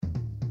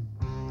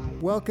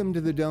Welcome to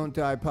the Don't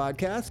Die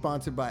podcast,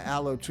 sponsored by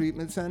Aloe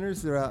Treatment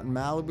Centers. They're out in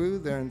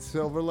Malibu. They're in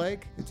Silver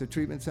Lake. It's a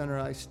treatment center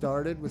I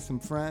started with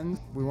some friends.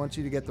 We want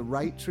you to get the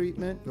right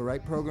treatment, the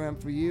right program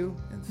for you,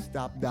 and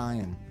stop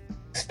dying.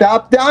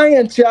 Stop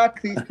dying,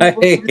 Chuck. These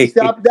people need to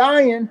stop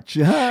dying.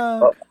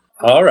 Chuck.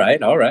 All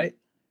right.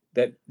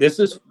 This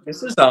is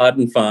odd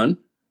and fun.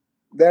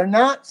 They're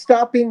not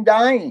stopping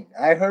dying.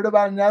 I heard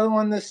about another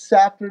one this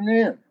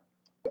afternoon.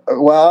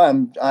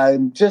 Well,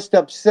 I'm just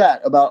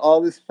upset about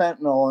all this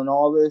fentanyl and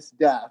all this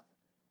death.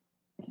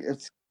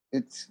 It's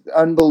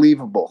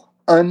unbelievable.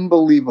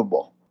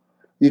 Unbelievable.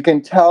 You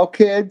can tell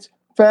kids,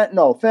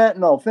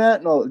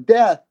 fentanyl,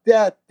 death.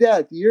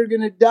 You're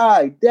going to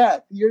die.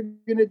 Death, you're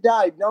going to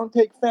die. Don't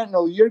take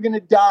fentanyl. You're going to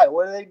die.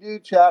 What do they do,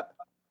 Chuck?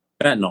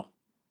 Fentanyl.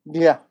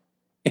 Yeah.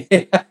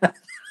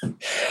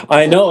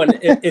 I know. And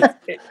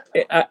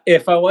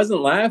if I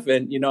wasn't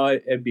laughing,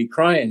 I'd be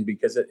crying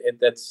because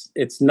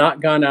it's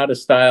not gone out of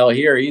style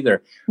here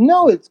either.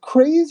 No, it's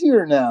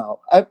crazier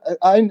now. I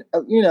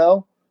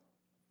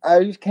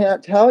just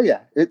can't tell you.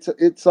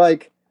 It's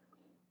like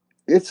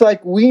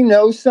we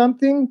know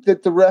something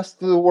that the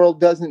rest of the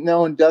world doesn't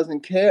know and doesn't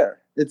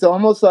care. It's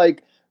almost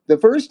like the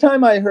first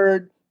time I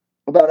heard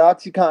about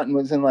OxyContin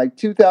was in like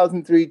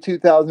 2003,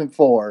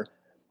 2004.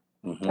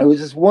 Mm-hmm. There was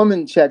this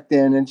woman checked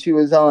in and she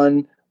was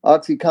on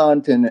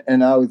OxyContin,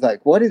 and I was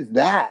like, what is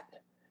that?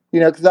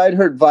 Because I'd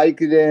heard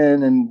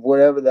Vicodin and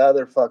whatever the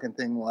other fucking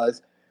thing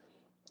was.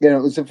 It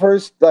was the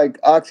first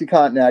like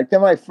OxyContin act. Then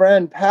my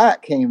friend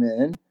Pat came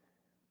in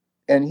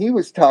and he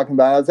was talking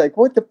about it. I was like,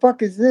 what the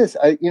fuck is this?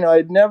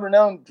 I'd never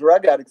known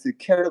drug addicts that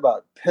cared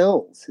about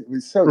pills. It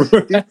was so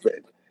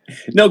stupid.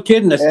 No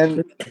kidding.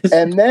 And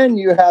then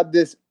you have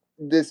this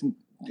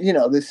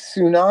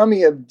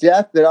tsunami of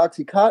death that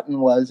OxyContin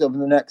was over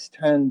the next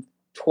 10,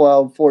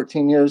 12,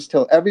 14 years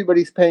till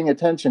everybody's paying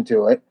attention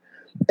to it.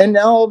 And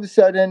now all of a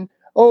sudden,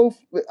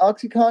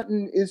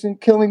 OxyContin isn't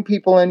killing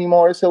people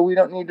anymore, so we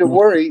don't need to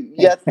worry.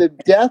 Yet the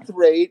death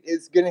rate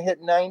is going to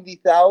hit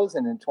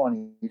 90,000 in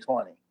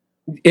 2020.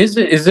 Is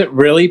it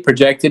really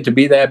projected to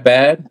be that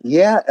bad?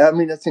 Yeah, I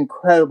mean, it's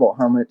incredible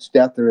how much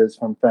death there is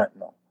from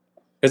fentanyl.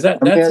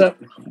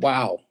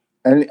 Wow.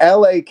 And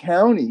LA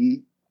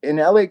County,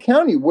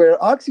 where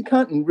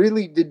OxyContin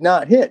really did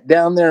not hit,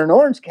 down there in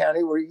Orange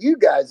County, where you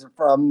guys are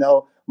from.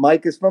 No,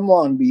 Mike is from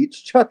Long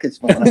Beach. Chuck is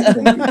from Long Beach.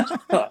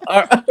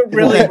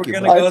 Really, we're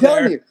going to go there? I'm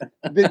telling you,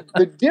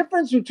 the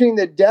difference between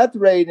the death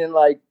rate in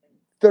like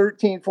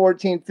 13,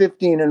 14,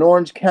 15 in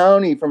Orange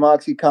County from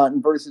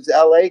OxyContin versus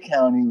LA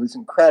County was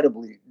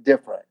incredibly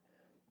different.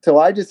 So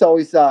I just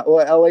always thought,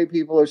 well, LA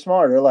people are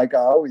smarter, like I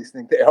always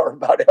think they are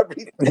about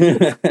everything.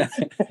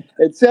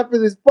 Except for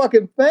this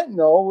fucking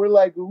fentanyl, we're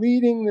like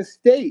leading the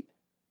state.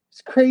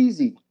 It's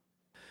crazy.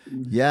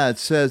 Yeah, it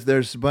says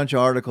there's a bunch of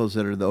articles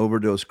that are the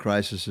overdose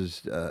crisis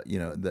is,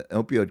 the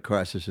opioid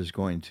crisis is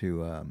going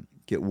to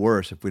get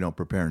worse if we don't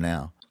prepare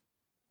now.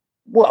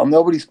 Well,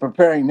 nobody's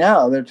preparing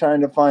now. They're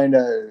trying to find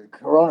a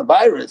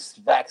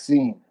coronavirus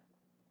vaccine.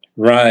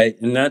 Right.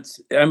 And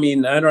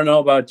I don't know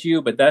about you,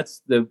 but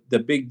that's the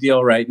big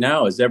deal right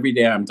now is every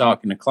day I'm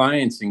talking to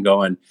clients and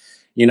going,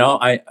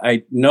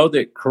 I know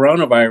that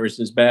coronavirus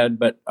is bad,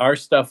 but our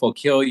stuff will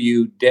kill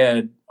you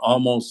dead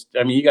almost.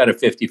 I mean, you got a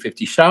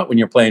 50-50 shot when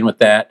you're playing with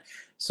that.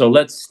 So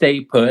let's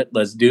stay put.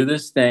 Let's do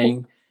this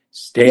thing.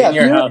 Stay in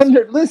your house.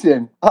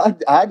 Listen,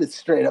 I just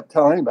straight up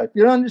tell anybody, if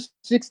you're under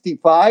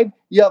 65,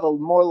 you have a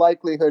more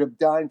likelihood of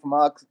dying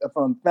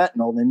from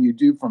fentanyl than you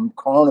do from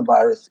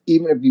coronavirus,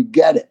 even if you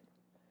get it.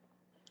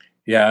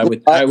 Yeah,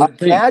 I would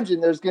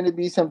imagine there's going to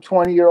be some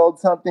 20-year-old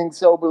something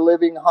sober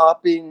living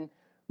hopping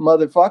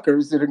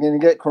motherfuckers that are going to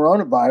get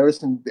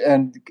coronavirus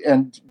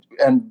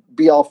and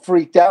be all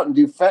freaked out and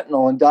do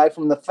fentanyl and die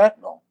from the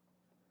fentanyl.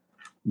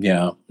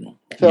 Yeah.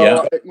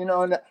 So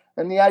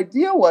and the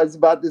idea was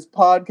about this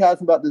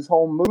podcast, about this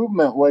whole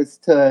movement was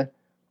I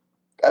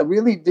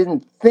really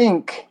didn't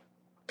think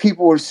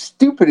people were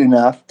stupid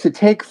enough to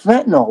take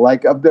fentanyl,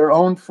 like of their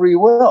own free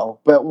will.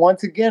 But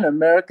once again,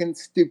 American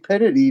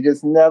stupidity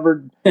just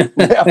never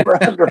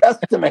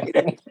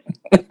underestimated.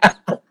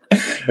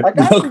 I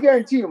can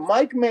guarantee you,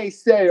 Mike may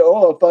say,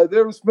 if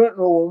there was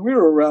fentanyl when we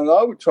were around,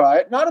 I would try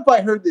it. Not if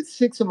I heard that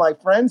 6 of my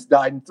friends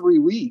died in 3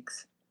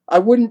 weeks. I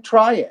wouldn't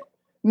try it.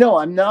 No,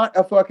 I'm not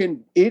a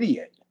fucking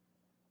idiot.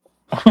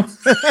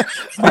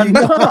 I'm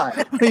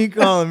not. Are you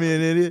calling me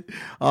an idiot?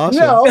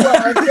 Awesome. No,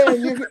 I'm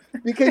saying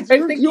because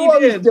you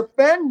always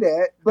defend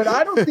it, but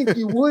I don't think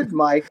you would,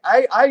 Mike.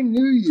 I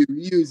knew you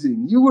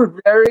using. You were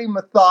very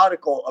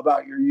methodical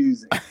about your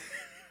using.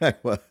 I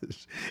was,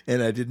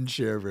 and I didn't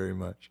share very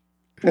much.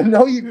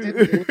 No, you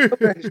didn't. You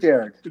never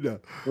shared. No.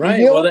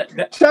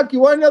 Right. Chuck, you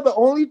want to know the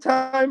only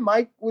time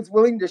Mike was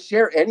willing to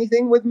share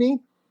anything with me?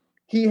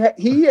 He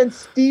and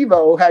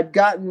Steve-O had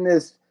gotten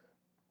this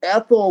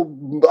ethyl,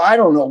 I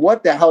don't know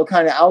what the hell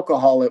kind of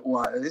alcohol it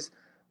was.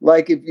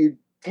 Like if you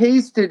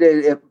tasted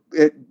it,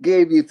 it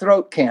gave you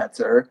throat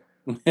cancer.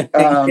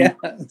 And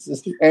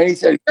he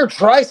said, "Here,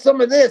 try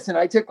some of this." And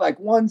I took like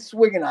one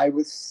swig and I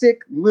was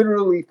sick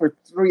literally for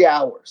 3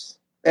 hours.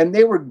 and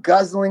they were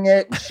guzzling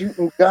it, and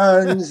shooting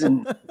guns,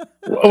 and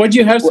Would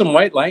you have some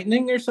white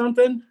lightning or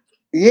something?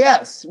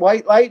 yes,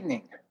 white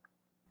lightning.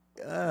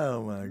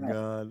 Oh my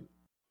God.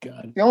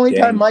 God, The only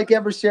dang. time Mike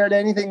ever shared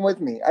anything with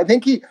me. I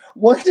think he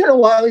once in a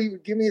while he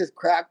would give me his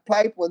crack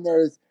pipe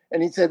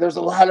and he'd say there's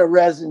a lot of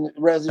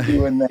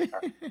residue in there,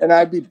 and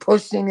I'd be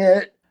pushing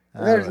it.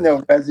 And there's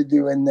no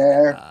residue in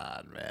there.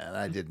 God, man,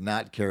 I did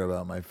not care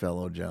about my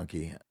fellow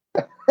junkie.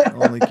 I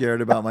only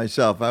cared about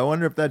myself. I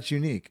wonder if that's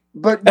unique.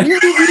 But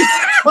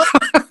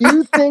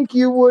you think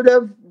you would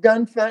have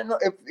done fentanyl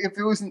if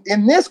it was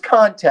in this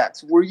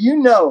context where you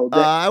know that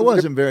I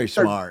wasn't very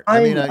smart.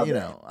 I mean, of you it.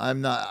 know,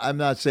 I'm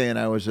not saying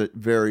I was a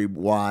very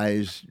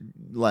wise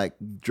like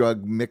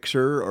drug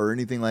mixer or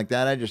anything like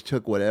that. I just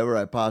took whatever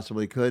I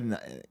possibly could,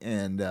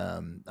 and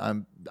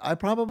I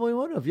probably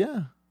would have.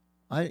 Yeah,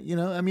 I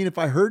mean, if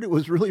I heard it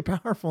was really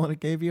powerful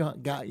and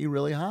it got you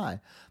really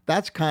high,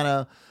 that's kind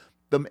of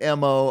the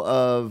MO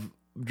of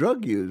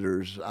drug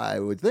users, I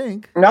would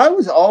think. And I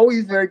was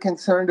always very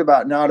concerned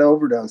about not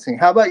overdosing.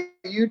 How about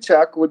you,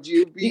 Chuck? Would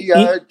you be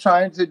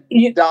trying to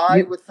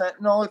die with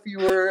fentanyl if you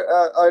were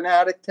an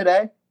addict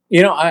today?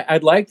 You know,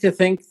 I'd like to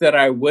think that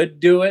I would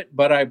do it,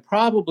 but I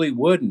probably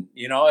wouldn't,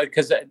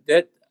 because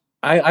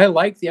I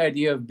like the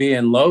idea of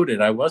being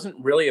loaded. I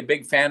wasn't really a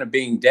big fan of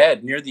being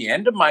dead. Near the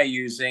end of my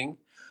using,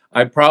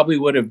 I probably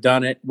would have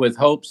done it with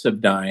hopes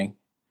of dying.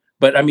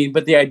 But I mean,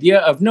 the idea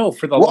of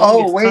for the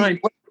longest time.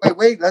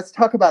 Wait, let's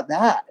talk about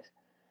that.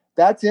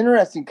 That's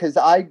interesting because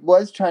I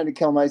was trying to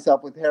kill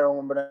myself with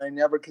heroin, but I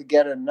never could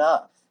get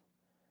enough.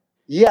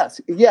 Yes.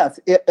 At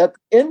the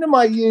end of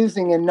my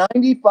using in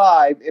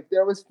 95, if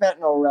there was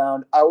fentanyl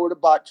around, I would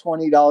have bought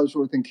 $20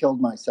 worth and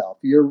killed myself.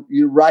 You're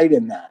right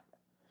in that.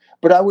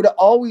 But I would have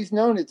always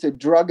known it's a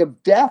drug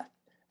of death.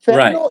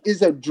 Fentanyl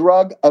is a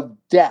drug of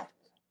death.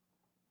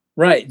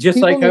 Right. Just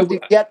People like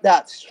need to get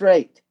that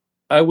straight.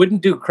 I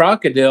wouldn't do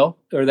crocodile.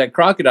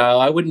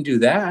 I wouldn't do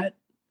that.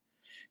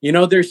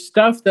 There's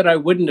stuff that I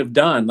wouldn't have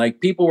done.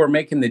 Like people were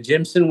making the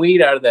Jimson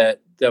weed out of the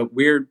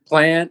weird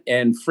plant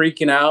and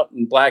freaking out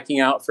and blacking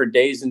out for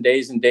days and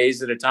days and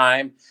days at a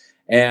time.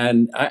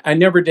 And I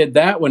never did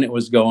that when it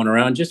was going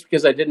around just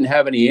because I didn't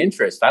have any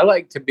interest. I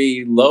like to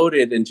be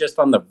loaded and just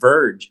on the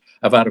verge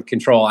of out of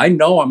control. I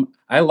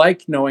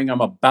like knowing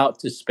I'm about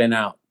to spin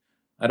out.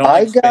 I don't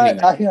like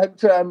spinning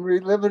out. I'm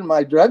reliving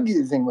my drug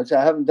using, which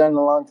I haven't done in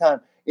a long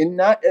time. In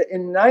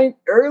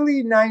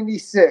early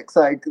 96,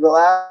 like the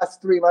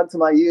last 3 months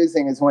of my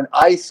using is when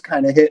ICE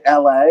kind of hit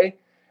LA.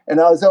 And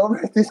I was over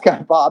at this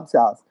guy Bob's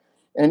house,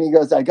 and he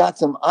goes, I got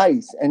some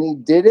ice. And he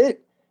did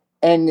it.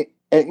 And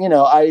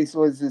ice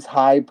was this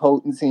high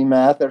potency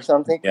meth or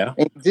something. Yeah.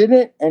 And he did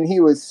it. And he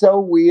was so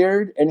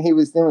weird. And he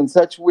was doing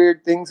such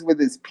weird things with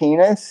his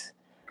penis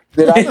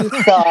that I just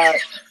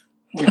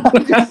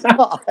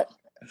thought,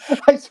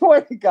 I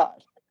swear to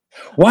God.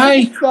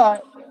 Why?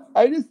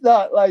 I just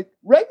thought, like,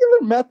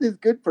 regular meth is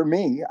good for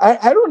me.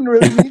 I don't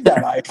really need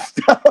that ice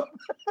stuff.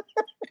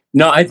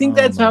 No, I think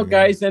that's how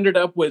guys ended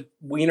up with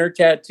wiener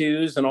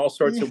tattoos and all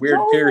sorts of weird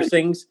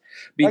piercings.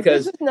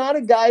 Because this is not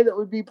a guy that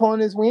would be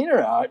pulling his wiener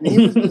out. And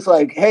he was just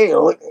like, hey,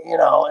 look,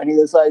 and he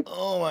was like,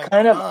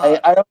 I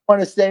don't want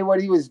to say what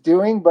he was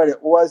doing, but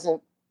it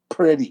wasn't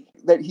pretty.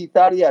 That he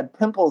thought he had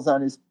pimples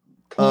on his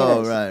penis.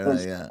 Oh, right,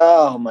 yeah.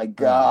 Oh, my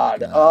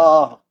God.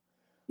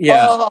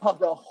 Yeah. Oh,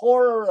 the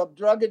horror of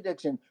drug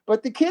addiction.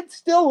 But the kids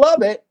still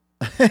love it.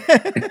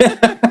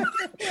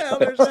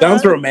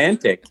 Sounds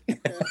romantic.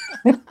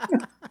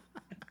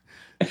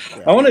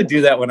 I want to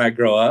do that when I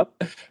grow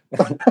up.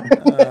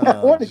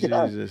 I want to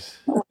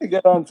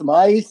get on some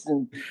ice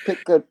and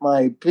pick up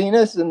my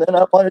penis, and then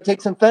I want to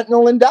take some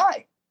fentanyl and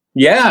die.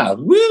 Yeah,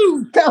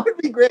 woo! That would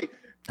be great.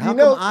 How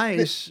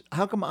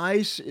come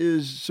ice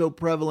is so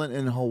prevalent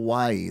in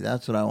Hawaii?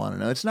 That's what I want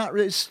to know. It's not.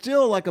 It's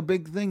still like a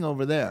big thing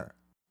over there.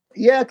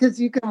 Yeah, because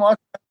you can walk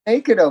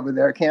naked over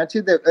there, can't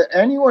you?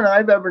 Anyone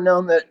I've ever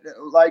known that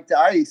liked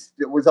ice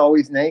that was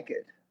always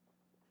naked.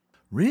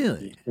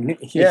 Really?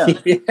 Yeah.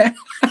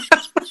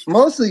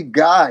 Mostly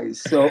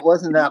guys, so it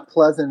wasn't that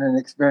pleasant an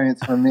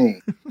experience for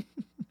me.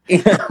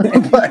 You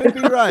could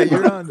be right.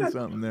 You're onto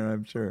something there,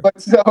 I'm sure. But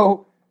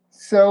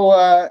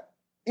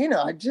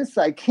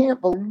I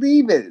can't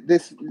believe it.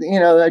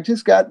 I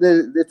just got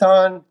it's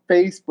on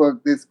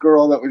Facebook, this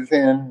girl that was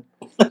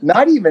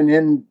not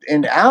even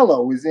in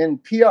Aloe, was in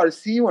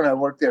PRC when I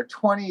worked there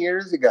 20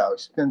 years ago.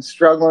 She's been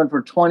struggling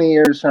for 20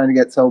 years trying to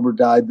get sober,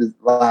 died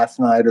last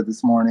night or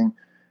this morning.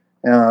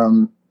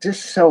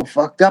 Just so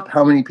fucked up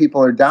how many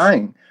people are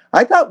dying.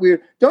 I thought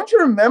don't you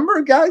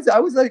remember, guys? I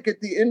was like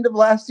at the end of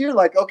last year,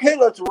 like, okay,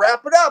 let's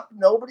wrap it up.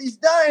 Nobody's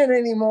dying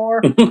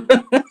anymore.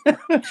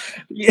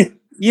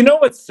 You know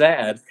what's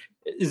sad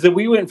is that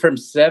we went from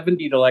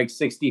 70 to like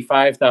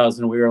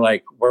 65,000. We were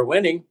like, we're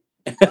winning.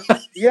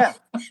 Yeah,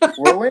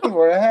 we're winning.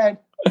 We're ahead.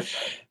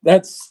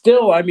 That's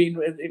still, I mean,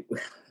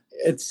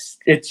 it's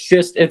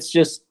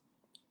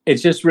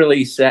just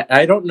really sad.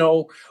 I don't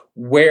know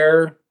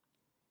where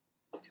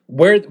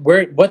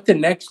what the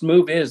next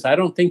move is. I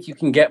don't think you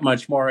can get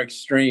much more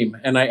extreme.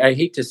 And I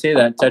hate to say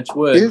that, touch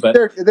wood, but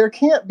There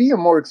can't be a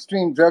more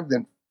extreme drug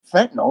than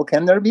fentanyl,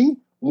 can there be?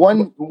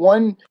 A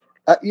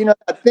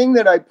thing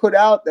that I put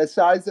out the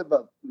size of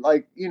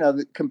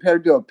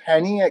compared to a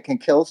penny, it can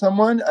kill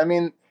someone. I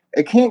mean,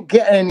 it can't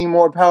get any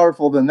more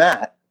powerful than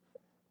that.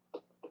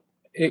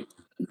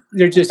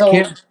 There just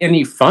can't be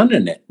any fun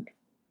in it.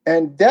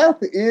 And death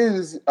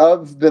is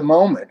of the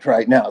moment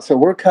right now. So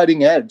we're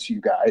cutting edge, you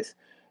guys.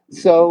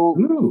 So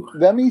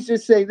let me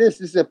just say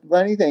this is a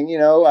funny thing.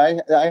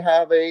 I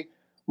have a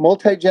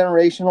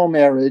multi-generational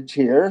marriage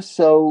here.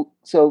 So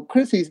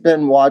Chrissy's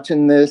been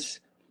watching this,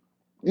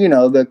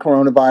 the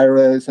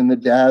coronavirus and the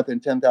death,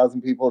 and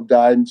 10,000 people have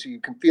died, and she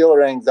can feel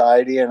her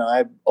anxiety. And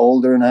I'm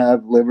older and I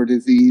have liver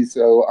disease,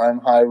 so I'm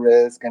high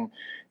risk. And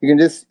you can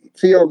just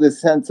feel this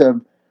sense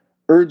of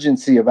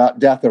urgency about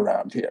death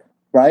around here,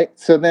 right?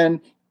 So then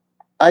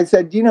I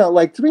said, 3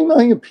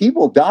 million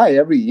people die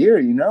every year.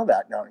 You know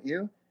that, don't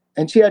you?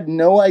 And she had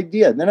no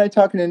idea. Then I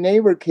talked to a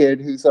neighbor kid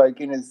who's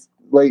in his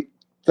late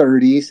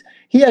 30s.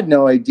 He had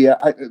no idea.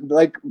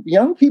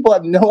 Young people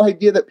have no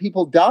idea that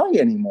people die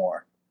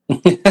anymore.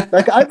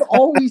 I've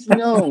always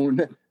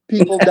known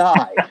people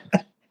die.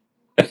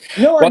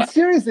 No, I'm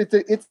serious.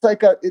 It's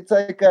like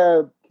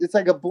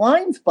a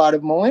blind spot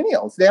of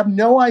millennials. They have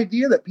no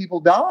idea that people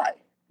die.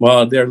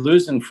 Well, they're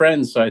losing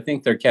friends, so I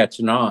think they're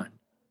catching on.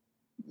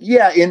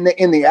 Yeah, in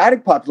the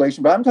addict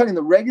population, but I'm talking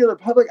the regular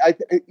public.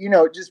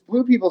 It just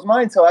blew people's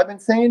minds. So I've been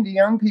saying to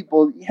young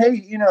people,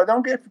 hey,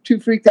 don't get too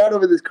freaked out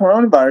over this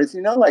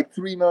coronavirus.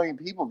 3 million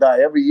people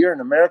die every year in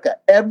America.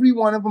 Every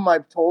one of them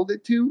I've told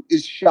it to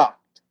is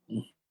shocked.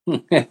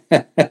 Because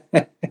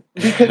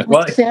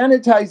we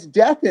sanitize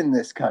death in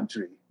this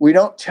country. We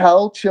don't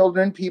tell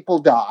children people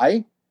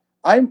die.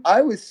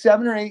 I was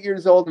 7 or 8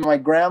 years old and my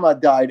grandma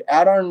died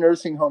at our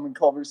nursing home in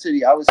Culver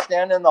City. I was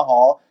standing in the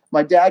hall.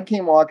 My dad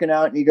came walking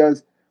out and he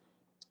goes,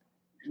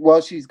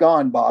 well, she's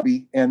gone,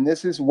 Bobby. And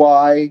this is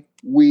why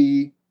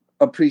we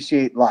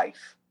appreciate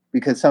life,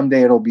 because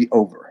someday it'll be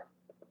over.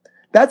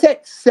 That's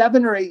at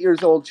 7 or 8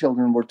 years old.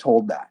 Children were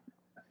told that.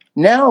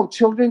 Now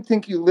children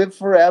think you live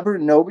forever.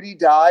 Nobody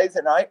dies.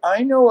 And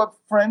I know of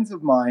friends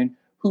of mine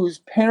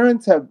whose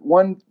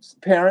one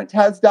parent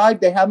has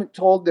died. They haven't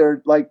told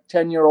their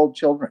 10-year-old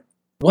children.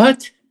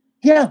 What?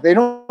 Yeah, they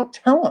don't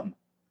tell them.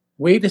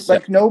 Wait a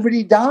second.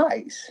 Nobody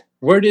dies.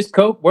 Where do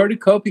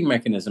coping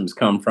mechanisms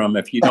come from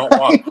if you don't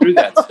walk through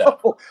that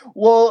stuff?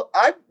 Well,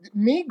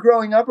 me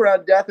growing up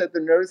around death at the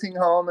nursing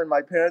home and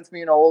my parents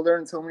being older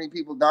and so many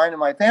people dying in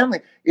my family,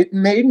 it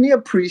made me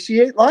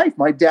appreciate life.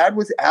 My dad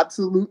was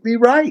absolutely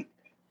right.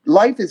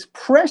 Life is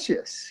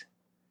precious.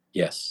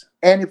 Yes.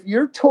 And if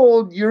you're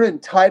told you're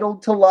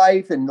entitled to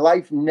life and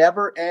life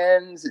never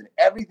ends and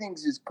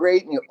everything's just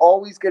great and you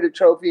always get a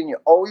trophy and you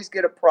always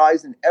get a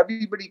prize and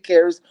everybody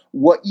cares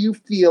what you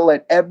feel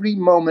at every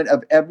moment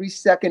of every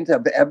second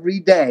of every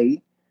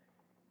day,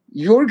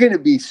 you're going to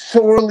be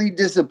sorely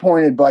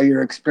disappointed by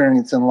your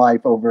experience in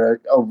life over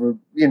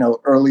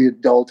early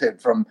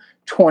adulthood from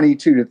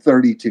 22 to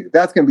 32.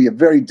 That's going to be a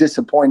very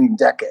disappointing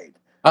decade.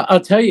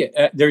 I'll tell you,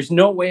 there's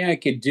no way I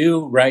could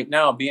do right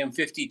now being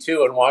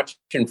 52 and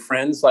watching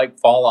friends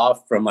fall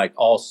off from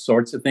all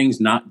sorts of things,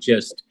 not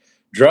just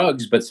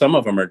drugs, but some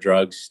of them are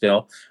drugs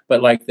still,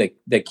 but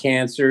the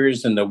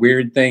cancers and the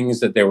weird things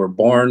that they were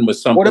born with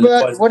something.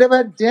 What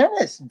about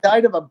Dennis?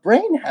 Died of a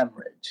brain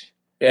hemorrhage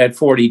at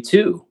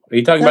 42. Are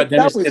you talking about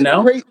Dennis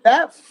Danell?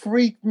 That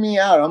freaked me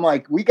out. I'm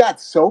like, we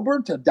got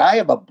sober to die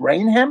of a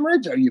brain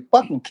hemorrhage? Are you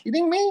fucking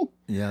kidding me?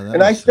 Yeah.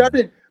 And I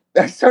started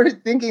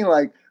thinking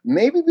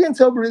maybe being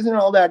sober isn't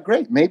all that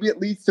great. Maybe it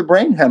leads to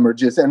brain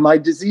hemorrhages. And my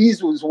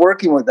disease was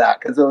working with that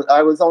because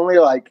I was only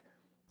when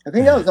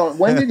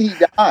did he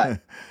die?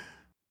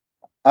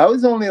 I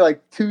was only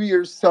 2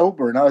 years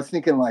sober. And I was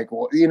thinking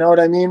well, you know what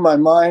I mean?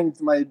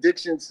 My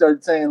addiction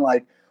started saying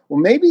well,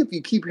 maybe if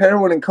you keep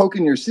heroin and coke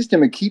in your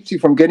system, it keeps you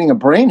from getting a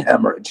brain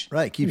hemorrhage.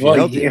 Right. Keeps you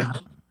healthy. Yeah.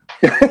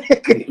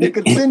 It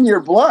can thin your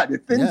blood.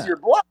 It thins your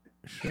blood.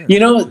 Sure. Do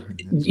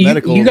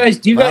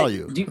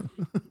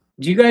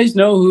you guys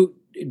know who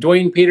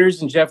Dwayne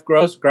Peters and Jeff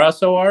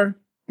Grosso are?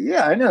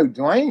 Yeah, I know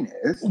Dwayne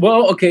is.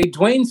 Well, okay,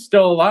 Dwayne's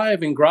still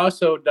alive and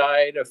Grosso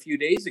died a few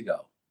days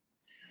ago.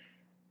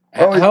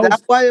 Oh, is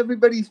that why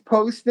everybody's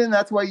posting?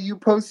 That's why you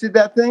posted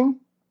that thing?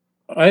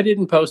 I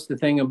didn't post the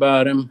thing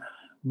about him,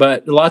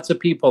 but lots of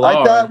people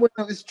I thought when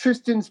it was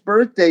Tristan's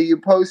birthday, you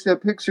posted a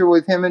picture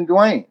with him and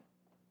Dwayne.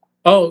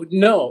 Oh,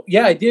 no.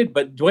 Yeah, I did,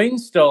 but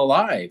Dwayne's still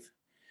alive.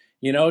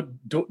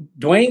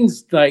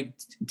 Dwayne's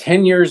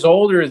 10 years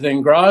older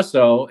than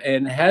Grosso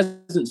and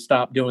hasn't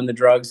stopped doing the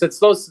drugs. It's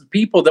those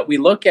people that we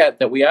look at,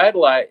 that we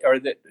idolize, or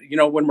that,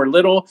 when we're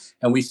little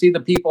and we see the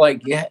people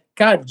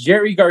God,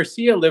 Jerry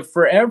Garcia lived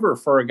forever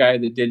for a guy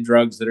that did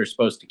drugs that are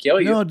supposed to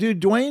kill you. No, dude,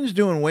 Dwayne's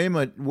doing way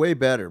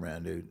better,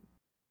 man, dude.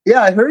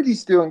 Yeah, I heard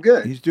he's doing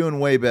good. He's doing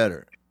way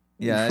better.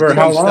 Yeah, for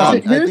how long? I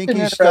think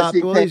he stopped.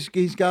 Well,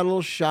 he's got a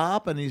little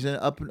shop, and he's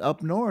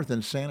up north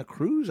in Santa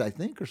Cruz, I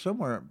think, or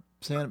somewhere.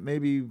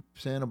 Maybe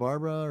Santa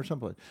Barbara or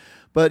someplace.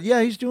 But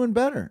yeah, he's doing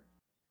better.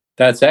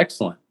 That's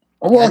excellent.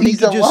 Well, And he he's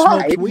could just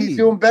smoke alive. weed. He's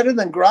doing better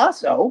than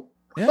Grasso.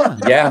 Yeah.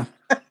 Yeah.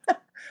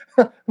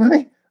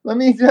 let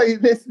me tell you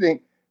this thing.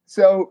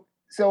 So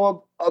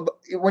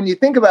when you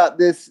think about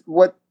this,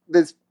 what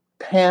this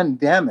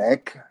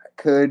pandemic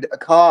could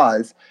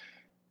cause,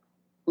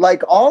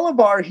 like all of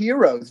our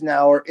heroes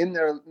now are in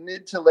their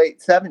mid to late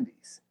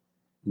 70s.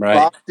 Right.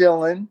 Bob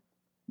Dylan,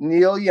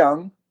 Neil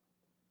Young,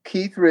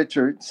 Keith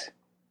Richards,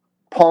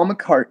 Paul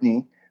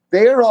McCartney,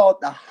 they are all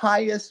at the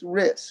highest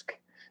risk.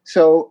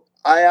 So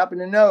I happen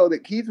to know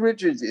that Keith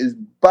Richards is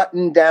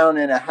buttoned down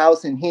in a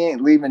house and he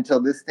ain't leaving until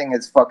this thing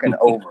is fucking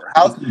over.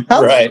 How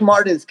Right.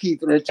 smart is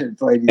Keith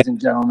Richards, ladies and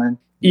gentlemen?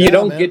 You Yeah,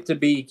 don't man. get to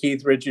be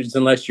Keith Richards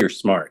unless you're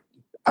smart.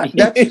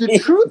 That's the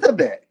truth of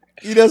it.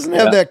 He doesn't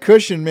have Yeah. that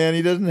cushion, man.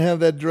 He doesn't have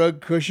that drug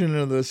cushion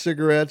or the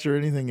cigarettes or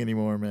anything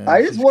anymore, man. I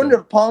It's just wonder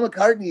good. if Paul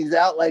McCartney's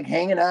out like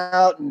hanging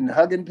out and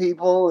hugging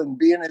people and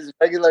being his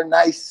regular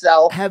nice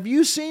self. Have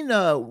you seen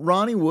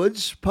Ronnie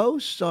Wood's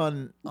posts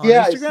on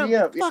Yeah, I Instagram? see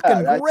him.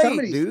 Fucking Yeah, great,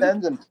 somebody dude.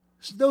 sends him.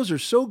 Those are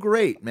so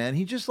great, man.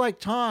 He just like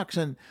talks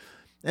and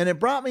it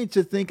brought me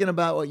to thinking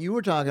about what you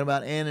were talking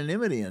about,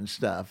 anonymity and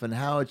stuff, and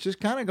how it's just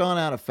kind of gone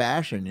out of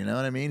fashion. You know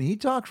what I mean? He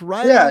talks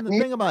right Yeah, on the he-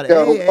 thing about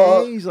so,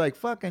 AA. He's like,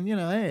 fucking,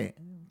 hey,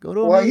 go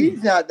to a Well, meeting.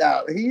 he's not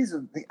that.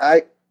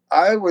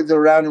 I was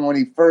around him when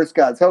he first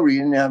got sober. He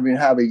didn't even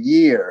have a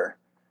year,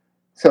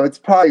 so it's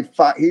probably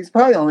he's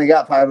probably only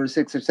got 5 or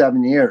 6 or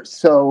 7 years.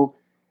 So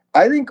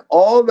I think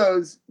all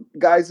those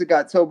guys that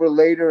got sober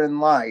later in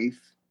life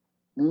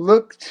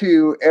look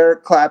to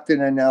Eric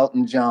Clapton and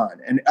Elton John.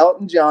 And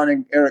Elton John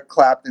and Eric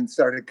Clapton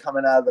started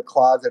coming out of the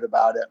closet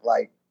about it,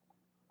 like,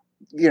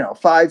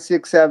 5,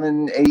 6,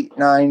 7, 8,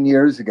 9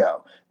 years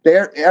ago.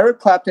 Eric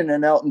Clapton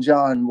and Elton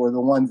John were the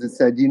ones that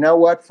said, you know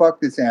what, fuck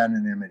this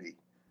anonymity.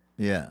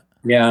 Yeah.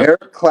 Yeah.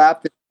 Eric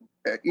Clapton,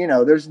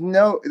 there's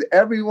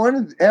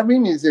every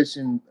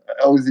musician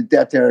owes a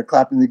debt to Eric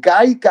Clapton. The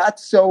guy got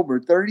sober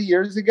 30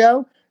 years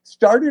ago,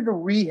 started a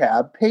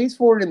rehab, pays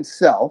for it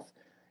himself.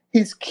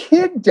 His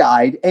kid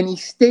died and he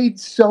stayed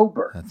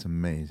sober. That's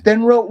amazing.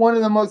 Then wrote one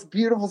of the most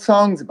beautiful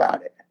songs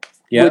about it.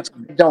 Yeah. Which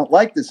I don't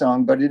like the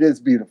song, but it is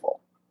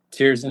beautiful.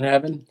 Tears in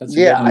Heaven. That's a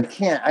Yeah, good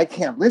one. I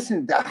can't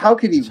listen. How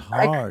could he? It's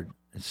hard.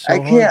 It's so I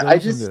hard can't. to I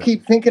listen just to.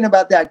 keep thinking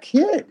about that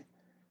kid.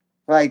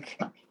 Like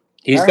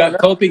He's I got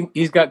don't coping.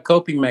 He's got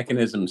coping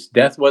mechanisms.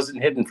 Death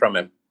wasn't hidden from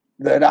him.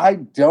 that I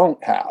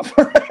don't have.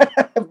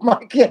 if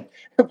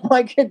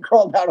my kid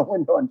crawled out a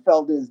window and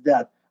fell to his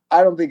death,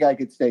 I don't think I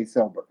could stay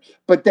sober.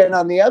 But then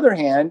on the other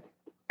hand,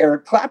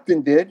 Eric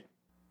Clapton did.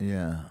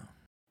 Yeah.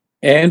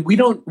 And we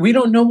don't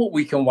know what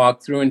we can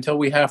walk through until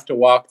we have to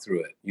walk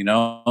through it.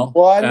 Well,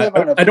 I live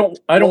on a I don't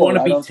floor. want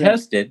to I be don't think-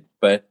 tested,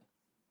 but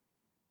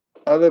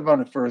I live on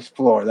the first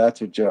floor.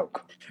 That's a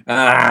joke.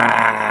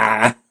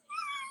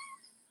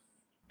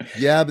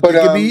 Yeah, but But, they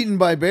could be eaten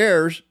by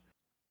bears.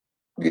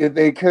 Yeah,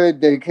 they could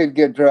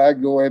get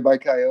dragged away by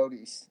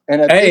coyotes.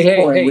 And at Hey, this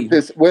hey, point,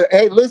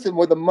 hey. listen,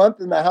 with a month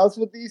in the house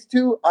with these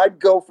two, I'd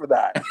go for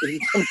that.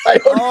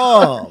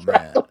 Oh,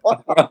 man.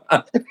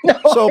 No,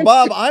 So,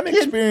 Bob, I'm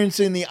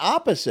experiencing the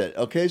opposite.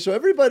 Okay, so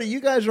everybody, you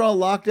guys are all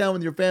locked down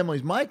with your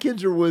families. My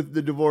kids are with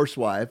the divorced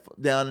wife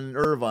down in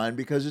Irvine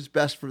because it's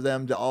best for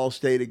them to all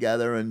stay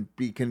together and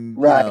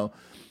Right.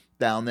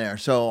 down there.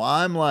 So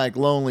I'm like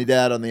lonely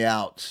dad on the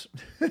outs.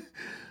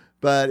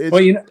 But it's,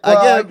 Well,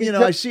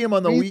 I see them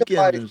on the reason weekends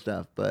why- and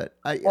stuff. But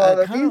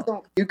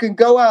you can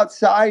go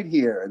outside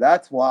here.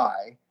 That's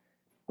why.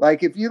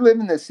 Like if you live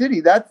in the city,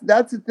 that's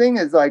the thing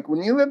is like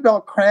when you lived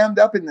all crammed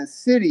up in the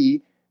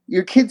city,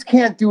 your kids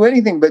can't do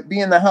anything but be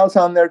in the house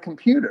on their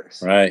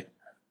computers. right.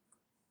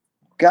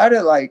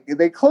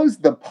 They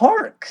closed the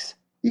parks.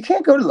 You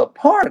can't go to the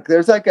park.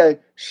 There's like a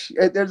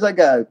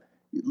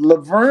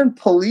Laverne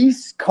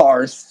police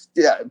car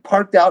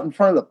parked out in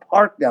front of the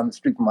park down the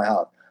street from my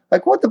house.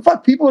 Like what the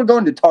fuck? People are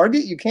going to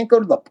Target. You can't go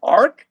to the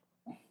park.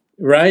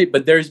 Right,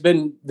 but there's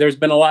been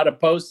a lot of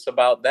posts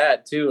about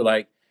that too.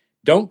 Like,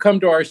 don't come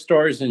to our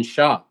stores and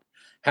shop.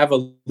 Have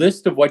a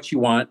list of what you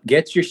want,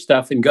 get your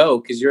stuff, and go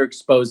because you're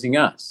exposing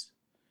us.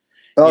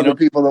 Oh, the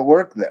people that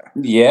work there.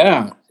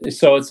 Yeah.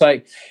 So it's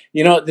like,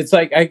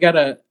 I got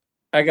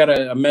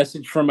a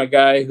message from a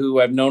guy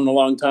who I've known a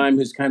long time,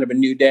 who's kind of a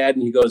new dad,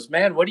 and he goes,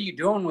 "Man, what are you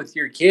doing with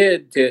your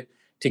kid to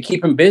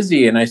keep him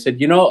busy?" And I said,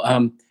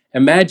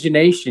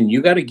 imagination.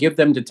 You got to give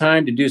them the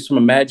time to do some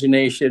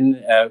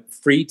imagination,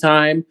 free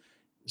time.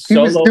 He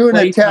was doing a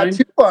playtime.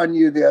 tattoo on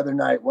you the other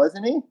night,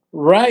 wasn't he?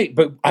 Right,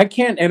 but I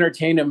can't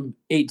entertain him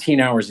 18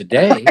 hours a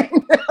day.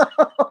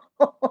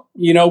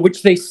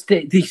 Which he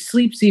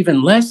sleeps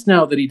even less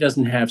now that he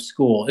doesn't have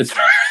school.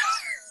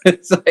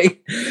 It's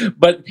like,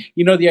 but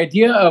the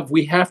idea of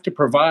we have to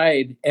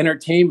provide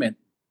entertainment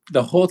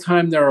the whole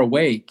time they're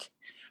awake.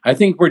 I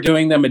think we're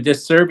doing them a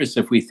disservice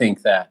if we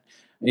think that.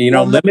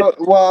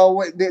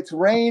 Well, it's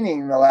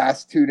raining the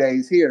last 2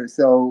 days here,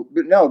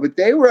 but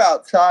they were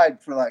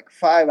outside for like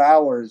 5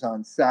 hours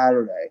on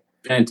Saturday.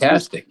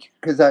 Fantastic.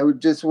 Because I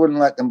just wouldn't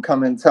let them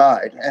come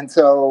inside, and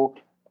so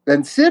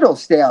then Sid will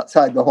stay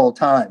outside the whole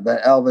time.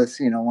 But Elvis,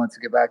 wants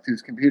to get back to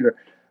his computer.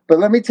 But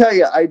let me tell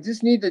you, I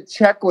just need to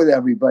check with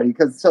everybody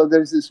because so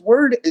there's this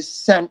word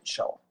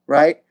essential,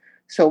 right?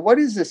 So what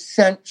is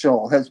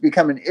essential has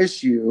become an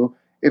issue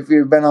if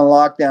you've been on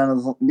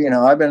lockdown. You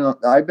know,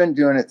 I've been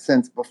doing it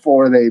since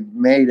before they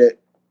made it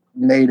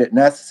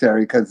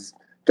necessary because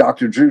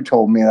Dr. Drew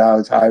told me that I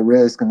was high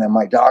risk, and then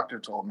my doctor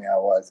told me I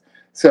was.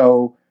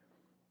 So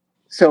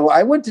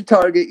I went to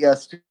Target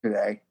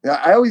yesterday.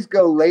 I always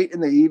go late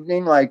in the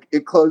evening, like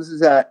it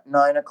closes at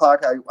 9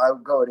 o'clock. I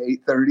would go at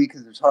 8:30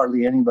 because there's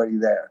hardly anybody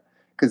there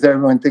because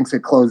everyone thinks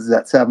it closes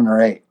at 7 or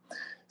 8.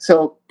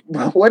 So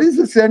what is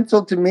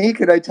essential to me?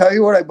 Can I tell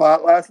you what I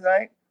bought last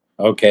night?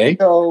 Okay.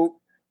 So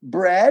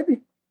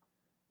bread,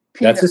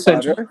 That's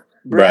essential.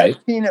 bread,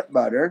 Right. peanut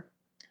butter,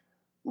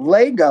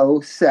 Lego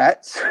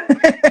sets.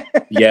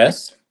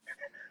 Yes.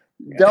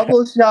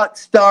 Double shot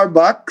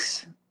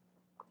Starbucks.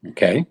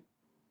 Okay.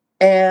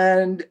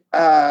 And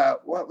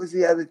what was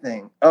the other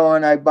thing? Oh,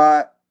 and I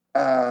bought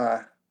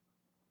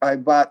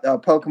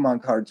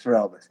Pokemon cards for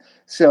Elvis.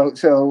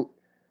 So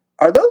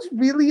are those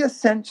really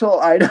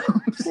essential items?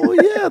 Well,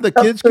 yeah, the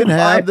kids can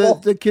have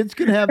the kids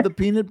can have the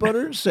peanut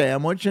butter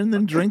sandwich and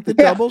then drink the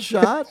double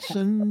shots,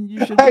 and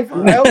you should be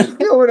fine. I always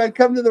feel when I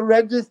come to the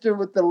register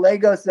with the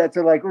Lego sets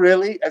are like,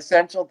 really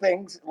essential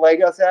things,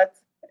 Lego sets?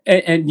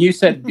 And you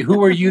said,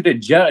 who are you to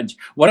judge?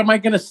 What am I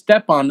going to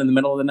step on in the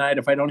middle of the night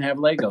if I don't have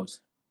Legos?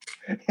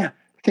 Yeah,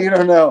 you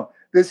don't know.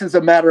 This is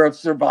a matter of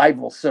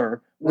survival,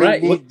 sir. We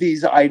need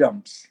these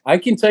items. I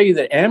can tell you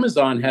that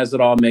Amazon has it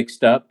all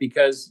mixed up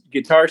because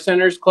Guitar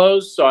Center's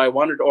closed. So I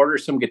wanted to order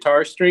some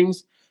guitar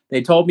strings.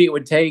 They told me it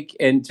would take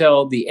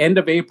until the end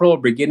of April,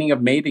 beginning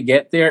of May to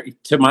get there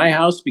to my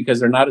house because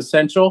they're not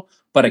essential.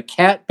 But a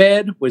cat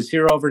bed was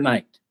here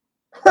overnight.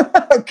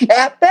 A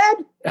cat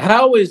bed?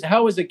 How is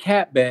a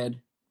cat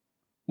bed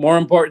more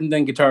important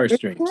than guitar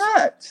strings? It's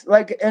nuts.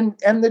 Like, and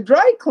the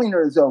dry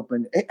cleaner is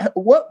open.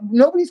 What?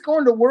 Nobody's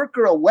going to work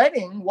or a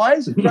wedding. Why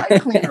is the dry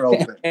cleaner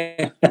open?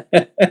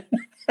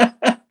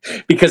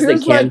 Because they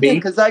can be.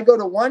 Because I go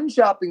to one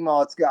shopping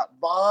mall. It's got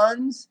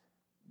Vons,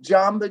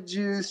 Jamba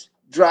Juice,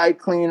 dry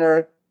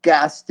cleaner,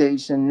 gas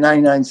station,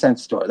 99-cent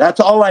store. That's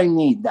all I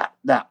need.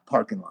 That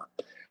parking lot.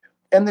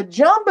 And the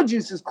Jamba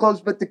Juice is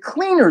closed, but the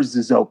cleaners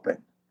is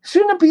open.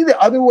 Shouldn't it be the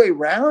other way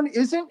around?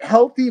 Isn't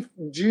healthy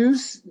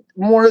juice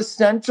more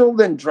essential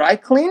than dry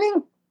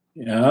cleaning?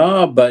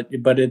 Yeah, but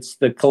it's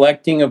the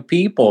collecting of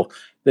people.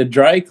 The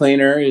dry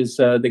cleaner is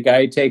the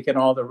guy taking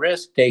all the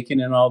risk,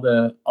 taking in all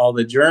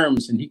the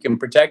germs, and he can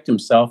protect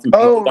himself. And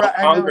people don't congregate.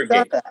 I never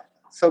thought that.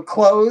 So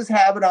clothes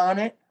have it on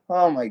it.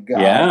 Oh my God.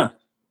 Yeah.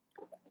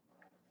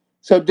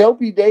 So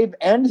Dopey Dave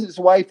and his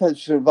wife have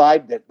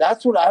survived it.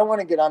 That's what I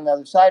want to get on the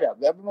other side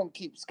of. Everyone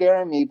keeps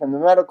scaring me from the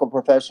medical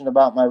profession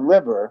about my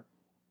liver.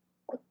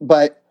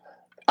 But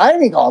I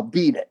think I'll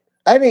beat it.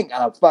 I think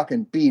I'll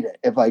fucking beat it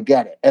if I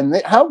get it.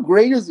 And how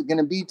great is it going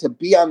to be to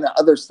be on the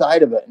other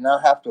side of it and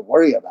not have to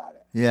worry about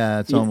it? Yeah,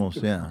 it's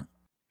almost, yeah.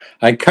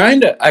 I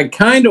kind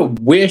of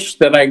wish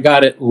that I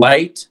got it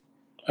light.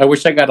 I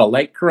wish I got a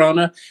light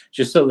Corona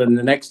just so that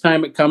the next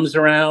time it comes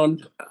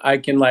around, I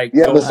can go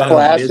about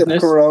my business.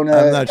 Of Corona.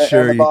 I'm not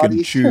sure you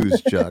can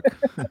choose, Chuck.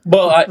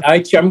 Well,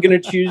 I'm going to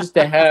choose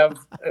to have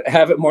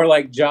it more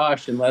like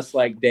Josh and less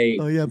like Dave.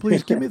 Oh yeah,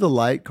 please give me the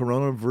light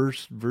Corona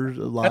verse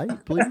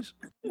light, please.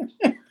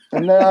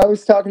 And then I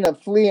was talking to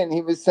Flea, and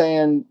he was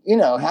saying,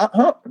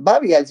 how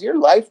Bobby, has your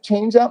life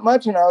changed that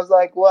much? And I was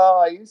like, well,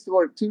 I used to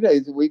work 2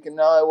 days a week, and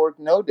now I work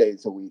no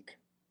days a week.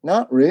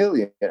 Not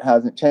really. It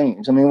hasn't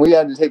changed. I mean, we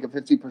had to take a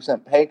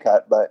 50% pay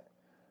cut, but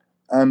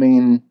I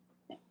mean,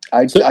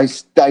 I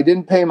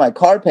didn't pay my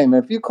car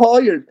payment. If you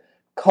call your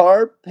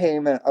car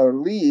payment or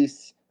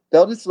lease,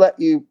 they'll just let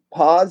you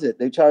pause it.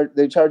 They charge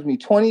me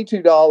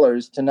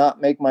 $22 to not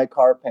make my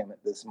car payment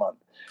this month.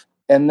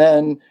 And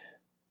then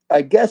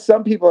I guess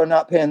some people are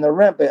not paying the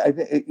rent, but I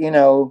think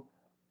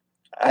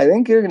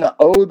you're going to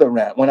owe the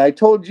rent. When I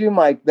told you,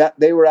 Mike, that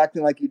they were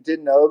acting like you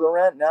didn't owe the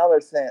rent, now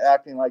they're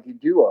acting like you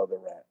do owe the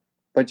rent.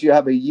 But you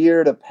have a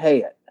year to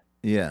pay it.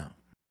 Yeah.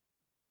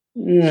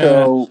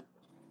 So,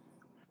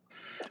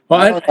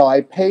 well, I don't know.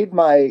 I paid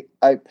my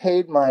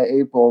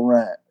April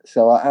rent,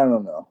 so I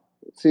don't know.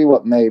 Let's see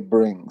what May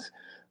brings.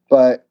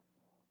 But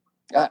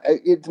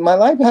my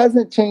life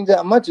hasn't changed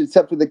that much,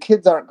 except for the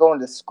kids aren't going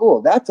to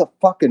school. That's a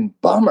fucking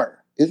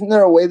bummer. Isn't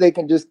there a way they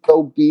can just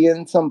go be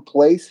in some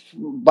place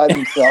by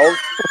themselves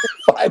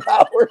for 5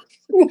 hours?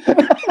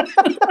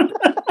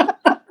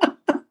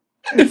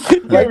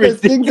 Like those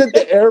things at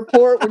the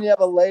airport when you have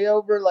a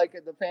layover, like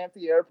at the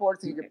fancy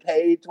airports, you can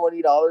pay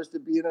 $20 to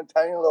be in a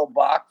tiny little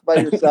box by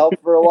yourself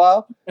for a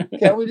while.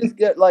 Can't we just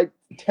get like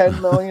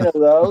 10 million of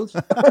those?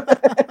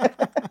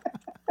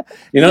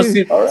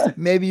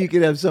 Maybe you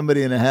could have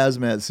somebody in a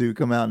hazmat suit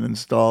come out and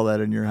install that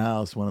in your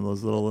house, one of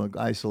those little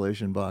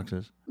isolation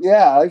boxes.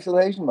 Yeah,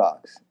 isolation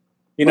box.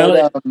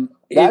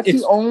 That's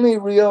the only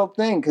real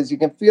thing, because you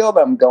can feel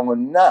them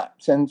going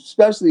nuts, and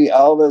especially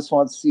Elvis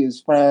wants to see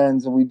his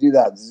friends, and we do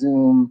that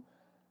Zoom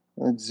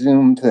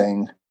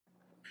thing.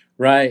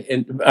 Right,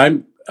 and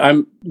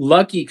I'm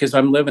lucky because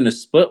I'm living a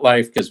split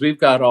life because we've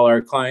got all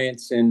our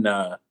clients in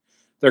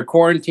They're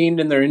quarantined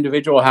in their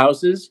individual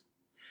houses.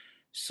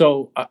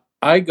 So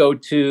I go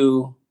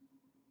to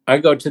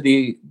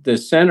the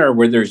center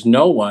where there's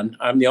no one.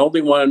 I'm the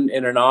only one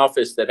in an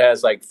office that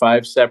has like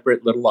 5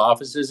 separate little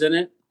offices in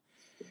it.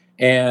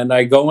 And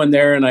I go in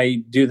there and I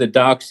do the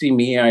Doxy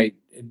Me.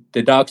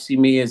 The Doxy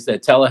Me is the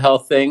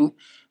telehealth thing.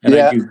 And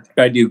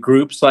I do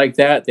groups like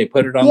that. They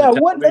put it on the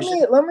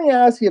television. Let me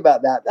ask you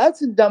about that. That's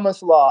the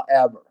dumbest law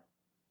ever.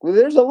 Well,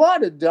 there's a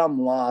lot of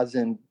dumb laws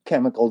in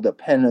chemical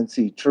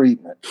dependency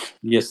treatment.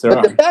 Yes, there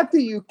are. But the fact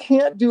that you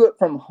can't do it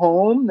from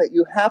home, that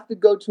you have to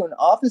go to an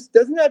office,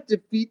 doesn't that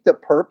defeat the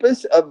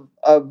purpose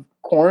of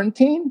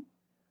quarantine?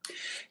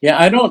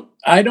 Yeah, I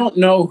don't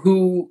know.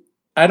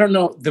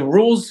 The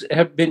rules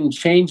have been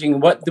changing.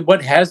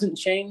 What hasn't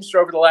changed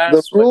over the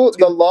last?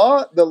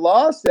 The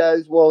law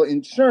says, well,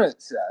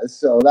 insurance says,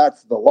 so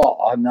that's the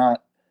law,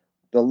 not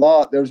the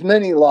law. There's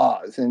many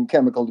laws in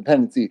chemical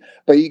dependency,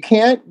 but you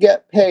can't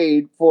get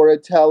paid for a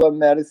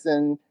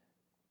telemedicine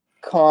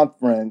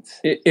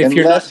conference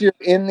unless you're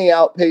in the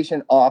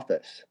outpatient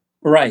office.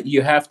 Right,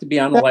 you have to be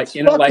on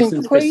in a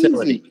licensed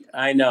facility.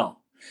 I know,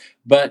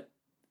 but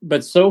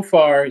so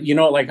far,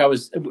 like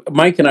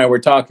Mike and I were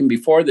talking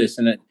before this,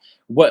 and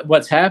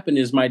what's happened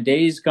is my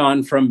day's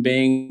gone from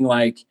being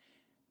like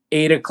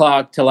 8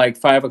 o'clock to like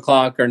 5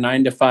 o'clock or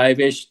 9 to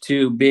 5-ish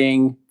to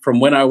being from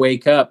when I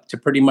wake up to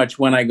pretty much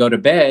when I go to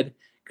bed,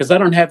 because I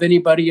don't have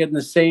anybody in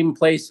the same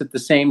place at the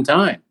same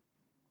time.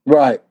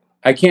 Right.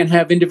 I can't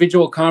have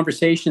individual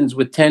conversations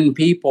with 10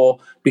 people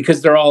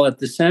because they're all at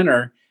the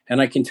center, and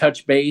I can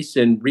touch base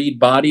and read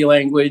body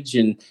language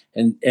and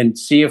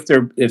see if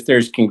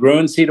there's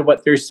congruency to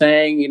what they're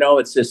saying.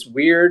 It's this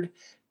weird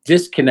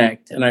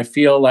disconnect. And I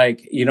feel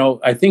like,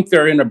 I think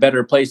they're in a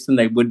better place than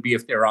they would be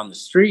if they're on the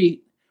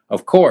street,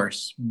 of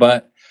course,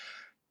 but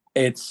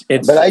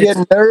but I get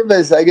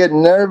nervous. I get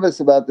nervous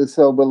about the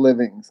sober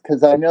livings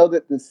because I know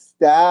that the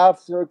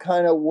staffs are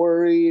kind of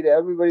worried.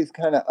 Everybody's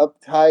kind of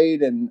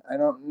uptight, and I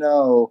don't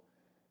know.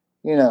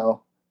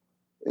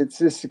 It's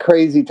just a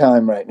crazy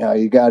time right now.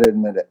 You got to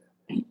admit it.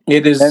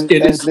 It is. And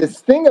this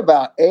thing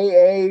about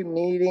AA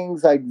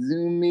meetings, like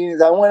Zoom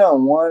meetings, I went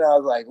on one. I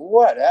was like,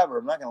 whatever.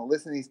 I'm not going to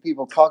listen to these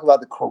people talk about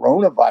the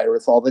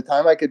coronavirus all the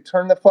time. I could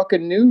turn the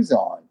fucking news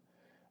on.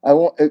 I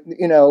won't.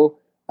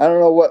 I don't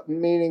know what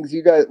meetings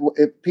you guys,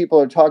 if people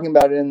are talking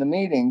about it in the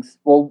meetings.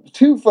 Well,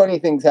 2 funny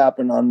things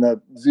happened on the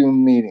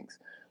Zoom meetings.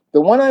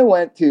 The one I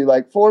went to,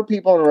 like 4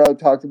 people in a row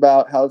talked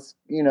about how,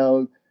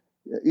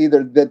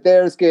 either that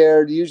they're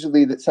scared,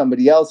 usually that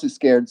somebody else is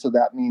scared. So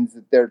that means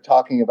that they're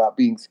talking about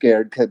being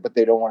scared, but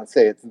they don't want to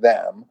say it's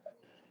them.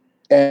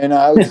 And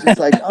I was just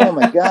like, oh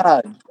my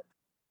God,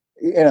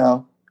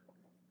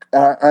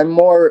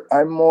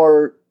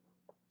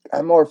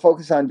 I'm more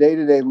focused on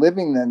day-to-day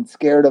living than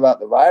scared about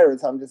the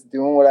virus. I'm just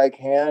doing what I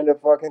can to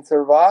fucking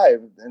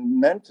survive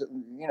and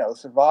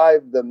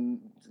survive the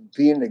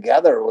being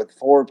together with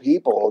 4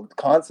 people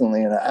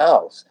constantly in a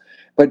house.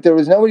 But there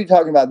was nobody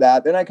talking about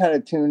that. Then I kind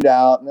of tuned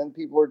out, and then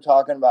people were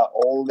talking about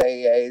old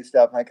AA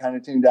stuff, and I kind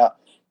of tuned out.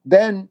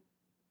 Then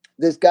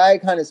this guy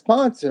kind of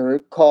sponsor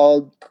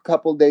called a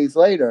couple days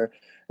later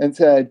and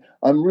said,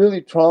 I'm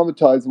really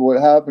traumatized with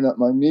what happened at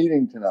my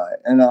meeting tonight.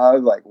 And I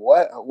was like,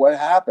 what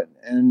happened?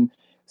 And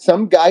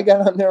some guy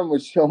got on there and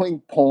was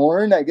showing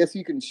porn. I guess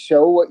you can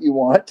show what you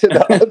want to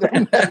the other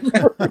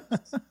members.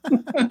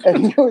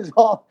 And he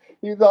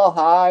was all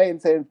high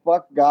and saying,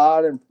 fuck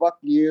God and fuck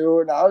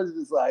you. And I was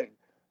just like,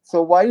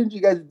 so why didn't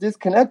you guys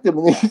disconnect him?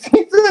 And he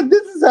said,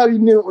 this is how he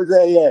knew it was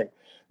AA.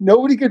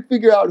 Nobody could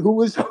figure out who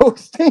was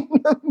hosting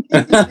the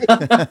meeting.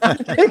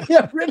 They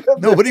get rid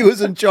of Nobody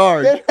was in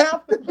charge. And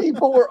half the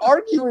people were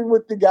arguing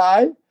with the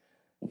guy.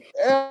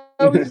 And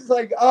I was just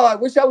like, oh, I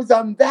wish I was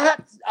on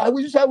that. I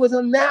wish I was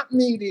on that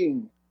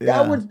meeting.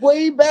 Yeah. That was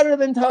way better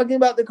than talking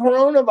about the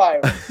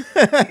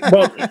coronavirus.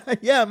 Well,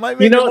 yeah, it might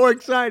make it more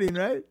exciting,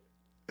 right?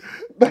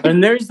 But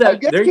and there's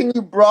that. Can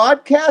you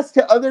broadcast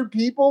to other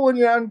people when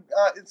you're on?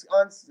 It's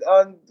on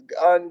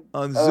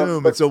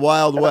Zoom. It's a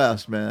Wild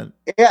West, man.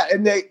 Yeah,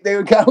 and they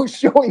go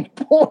showing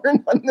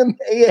porn on the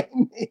AA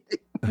meeting.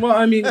 Well,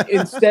 I mean,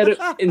 instead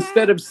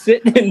of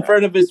sitting in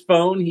front of his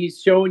phone, he's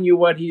showing you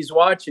what he's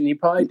watching. He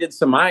probably did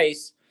some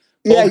ice.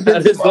 Yeah, he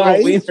did some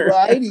ice,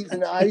 right? He's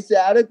an ice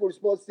addict. We're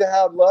supposed to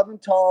have love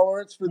and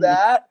tolerance for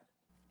that.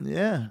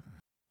 Yeah.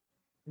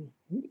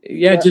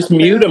 Yeah, just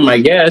mute him, I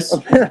guess.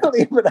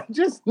 Apparently, but I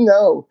just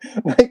know,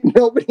 like,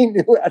 nobody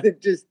knew how to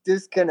just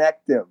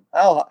disconnect him.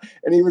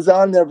 And he was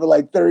on there for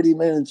like 30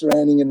 minutes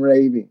ranting and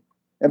raving,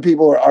 and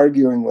people were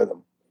arguing with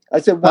him. I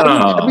said, why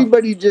didn't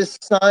everybody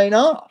just sign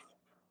off?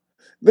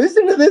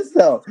 Listen to this,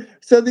 though.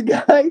 So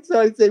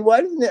I say,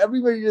 why doesn't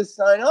everybody just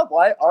sign up?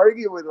 Why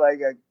argue with like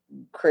a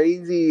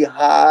crazy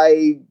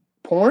high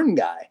porn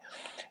guy?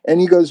 And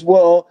he goes,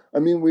 well, I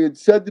mean, we had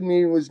said the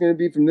meeting was going to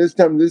be from this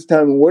time to this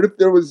time. And what if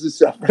there was a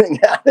suffering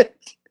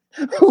addict?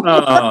 Oh,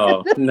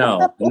 no.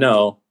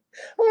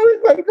 I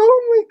was like,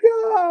 oh my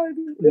God.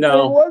 If no.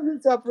 there was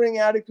a suffering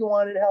addict who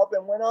wanted help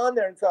and went on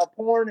there and saw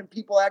porn and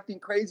people acting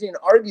crazy and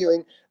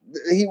arguing,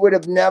 he would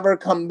have never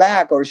come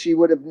back, or she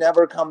would have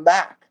never come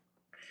back.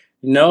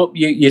 Nope.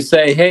 You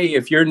say, hey,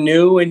 if you're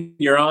new and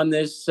you're on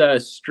this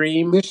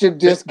stream, You should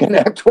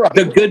disconnect right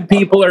the good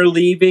people are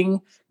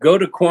leaving. Go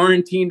to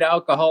Quarantined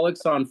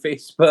Alcoholics on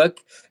Facebook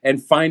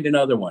and find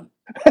another one.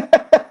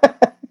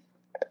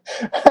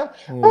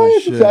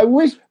 I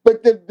wish,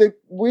 but the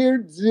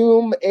weird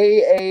Zoom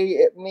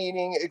AA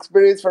meeting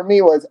experience for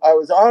me was I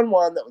was on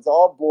one that was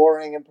all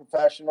boring and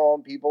professional,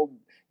 and people,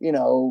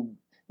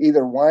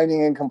 either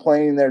whining and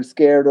complaining they're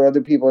scared, or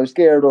other people are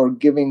scared, or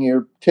giving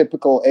your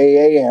typical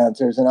AA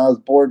answers. And I was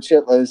bored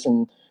shitless,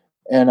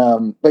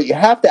 but you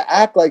have to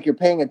act like you're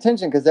paying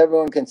attention because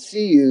everyone can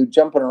see you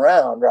jumping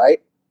around,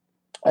 right?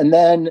 And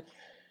then,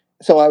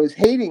 so I was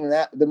hating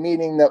the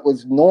meeting that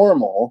was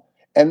normal.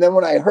 And then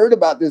when I heard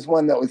about this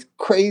one that was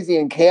crazy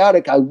and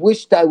chaotic, I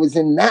wished I was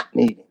in that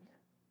meeting.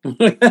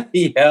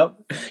 Yeah.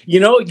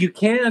 You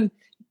can,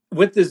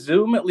 with the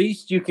Zoom, at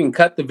least you can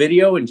cut the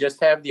video and just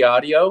have the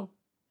audio.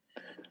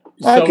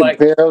 I can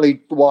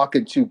barely walk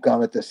and chew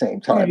gum at the same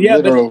time. Yeah,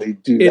 literally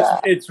do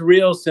that. It's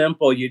real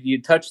simple.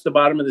 You touch the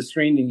bottom of the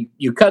screen and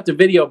you cut the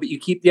video, but you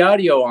keep the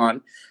audio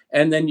on.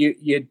 And then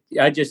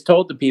I just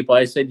told the people,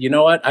 I said, you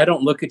know what? I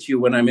don't look at you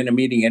when I'm in a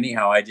meeting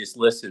anyhow. I just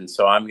listen.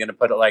 So I'm going to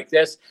put it like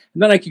this.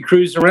 And then I could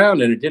cruise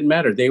around and it didn't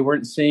matter. They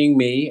weren't seeing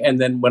me. And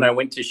then when I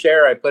went to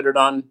share, I put it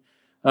on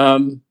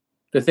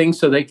the thing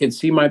so they could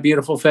see my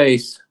beautiful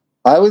face.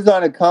 I was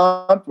on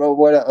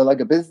like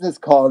a business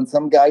call, and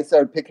some guy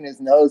started picking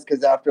his nose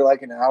because after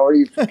like an hour,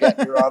 you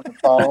forget you're on the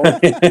phone.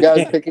 The guy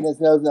was picking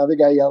his nose, another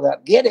guy yelled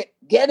out, "Get it,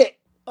 get it!"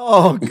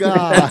 Oh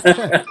God,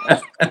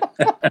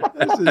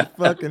 this is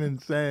fucking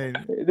insane.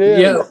 It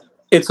is. Yeah,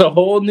 it's a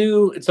whole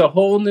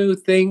new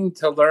thing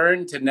to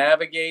learn, to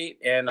navigate,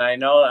 and I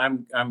know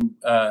I'm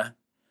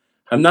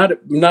not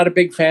a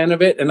big fan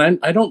of it, and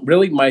I don't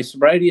really, my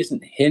sobriety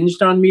isn't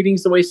hinged on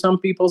meetings the way some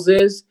people's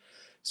is.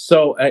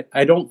 So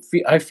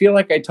I feel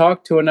like I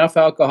talk to enough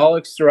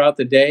alcoholics throughout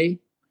the day,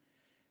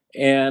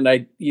 and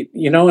and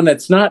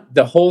it's not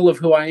the whole of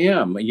who I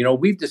am.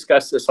 We've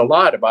discussed this a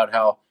lot about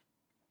how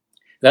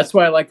that's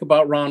what I like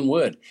about Ron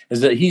Wood is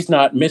that he's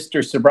not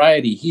Mr.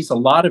 Sobriety. He's a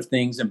lot of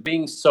things, and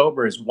being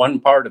sober is one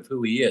part of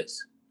who he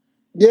is.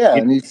 Yeah,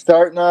 and he's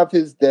starting off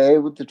his day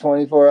with the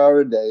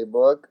 24-hour day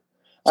book.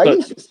 I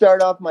used to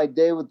start off my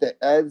day with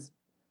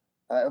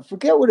I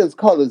forget what it's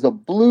called. It's a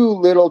blue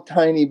little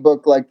tiny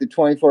book like the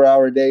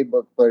 24-hour day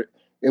book, but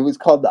it was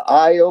called The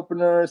Eye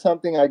Opener or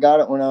something. I got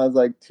it when I was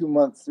like 3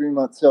 months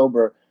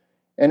sober.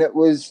 And it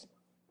was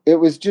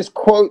just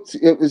quotes.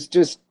 It was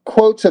just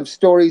quotes of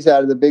stories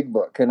out of the big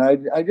book. And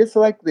I just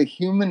like the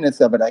humanness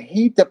of it. I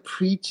hate the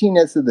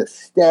preachiness of the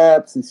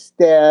steps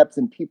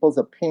and people's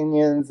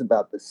opinions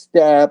about the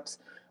steps.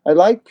 I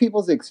like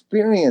people's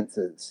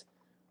experiences,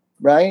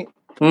 right?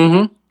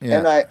 Mm-hmm. Yeah.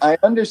 And I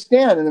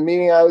understand in the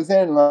meeting I was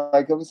in,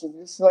 this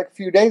is like a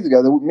few days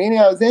ago, the meeting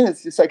I was in,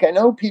 it's just like, I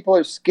know people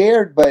are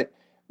scared, but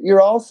you're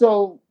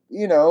also,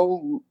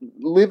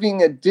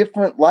 living a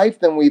different life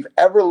than we've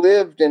ever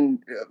lived in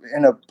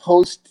a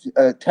post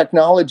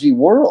technology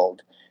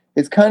world.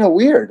 It's kind of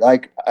weird.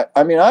 Like,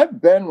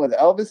 I've been with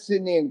Elvis,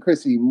 Sydney, and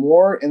Chrissy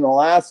more in the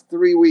last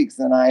 3 weeks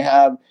than I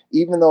have,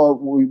 even though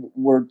we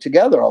were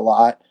together a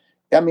lot.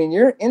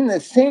 You're in the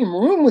same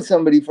room with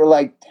somebody for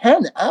like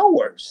 10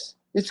 hours.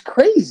 It's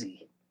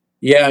crazy.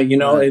 Yeah,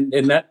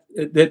 and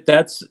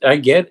that's I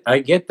get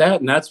that,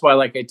 and that's why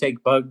I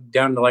take Bug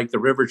down to the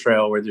river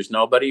trail where there's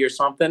nobody or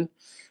something.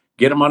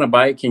 Get him on a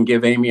bike and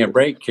give Amy a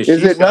break. Is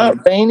it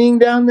not raining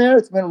down there?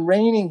 It's been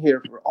raining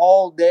here for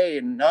all day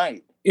and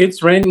night.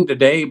 It's raining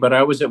today, but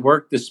I was at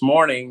work this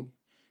morning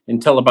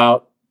until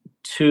about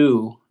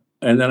 2,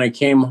 and then I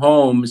came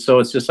home. So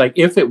it's just like,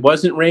 if it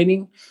wasn't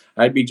raining,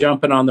 I'd be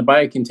jumping on the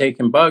bike and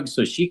taking Bug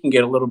so she can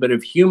get a little bit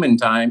of human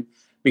time.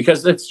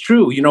 Because that's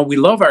true. We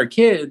love our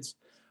kids,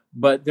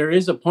 but there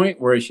is a point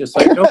where it's just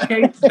like,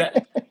 okay,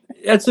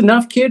 that's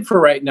enough kid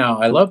for right now.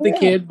 I love the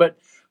kid, but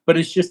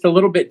it's just a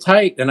little bit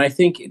tight. And I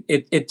think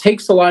it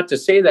takes a lot to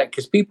say that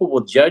because people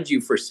will judge you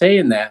for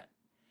saying that.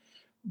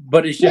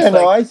 But it's just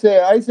I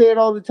say it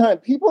all the time.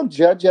 People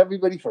judge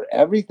everybody for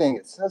everything.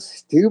 It's so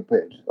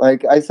stupid.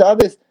 Like, I saw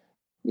this,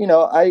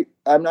 I'm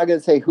not going to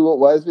say who it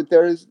was, but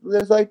there's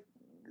like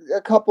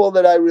a couple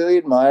that I really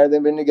admire.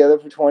 They've been together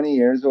for 20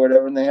 years or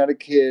whatever, and they had a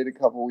kid a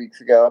couple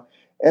weeks ago.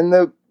 And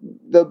the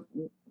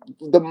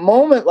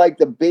moment, like,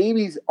 the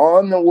baby's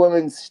on the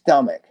woman's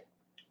stomach,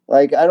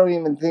 like, I don't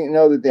even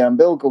know that the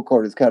umbilical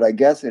cord is cut. I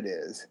guess it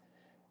is.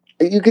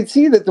 You could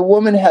see that the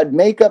woman had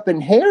makeup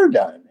and hair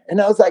done. And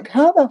I was like,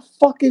 how the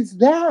fuck is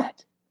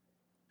that?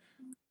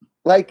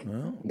 Like,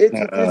 it's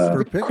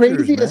the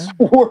craziest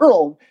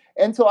world.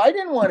 And so I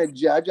didn't want to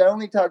judge. I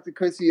only talked to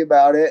Chrissy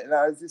about it. And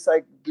I was just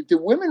like, do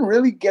women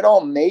really get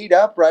all made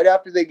up right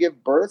after they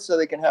give birth so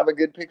they can have a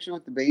good picture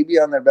with the baby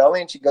on their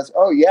belly? And she goes,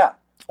 oh, yeah.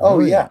 Oh,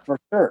 yeah, for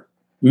sure.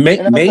 And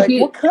I was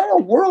like, what kind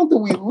of world do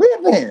we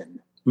live in?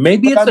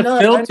 Maybe it's a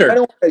filter. I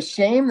don't want to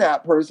shame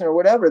that person or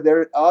whatever.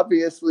 They're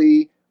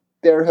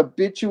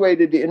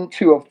habituated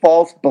into a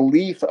false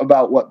belief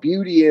about what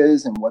beauty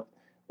is and what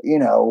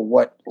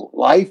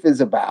life is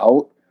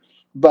about.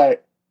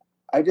 But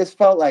I just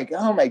felt like,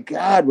 oh my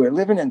God, we're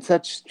living in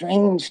such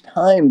strange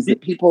times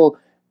that people.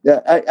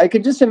 I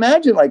could just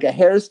imagine like a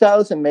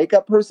hairstylist and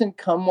makeup person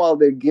come while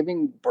they're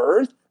giving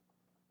birth.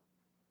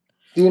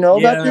 Do you know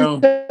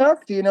about this,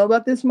 Chuck? Do you know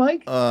about this,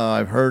 Mike?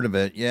 I've heard of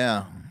it.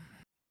 Yeah.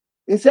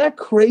 Is that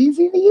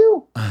crazy to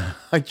you?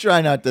 I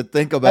try not to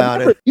think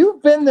about it.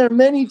 You've been there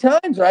many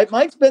times, right?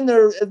 Mike's been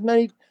there as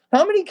many.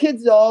 How many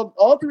kids?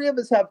 All three of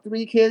us have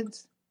 3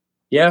 kids.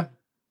 Yeah.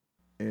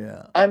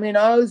 Yeah. I mean,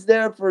 I was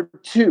there for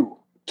 2.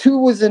 2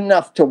 was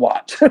enough to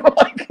watch.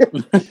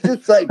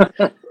 It's like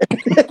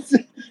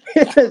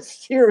it's a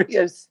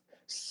serious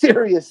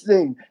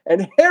thing.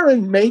 And hair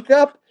and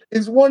makeup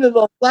is one of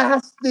the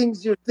last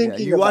things you're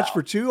thinking you about. watch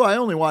for 2? I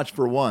only watched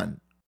for 1.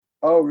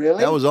 Oh, really?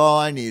 That was all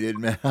I needed,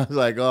 man. I was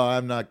like, oh,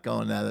 I'm not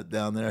going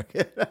down there.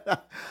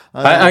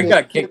 I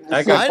got kicked.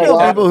 I know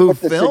people who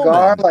the film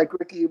cigar them. like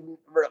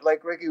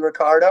Ricky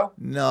Ricardo.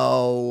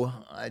 No,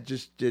 I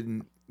just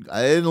didn't.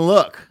 I didn't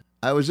look.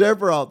 I was there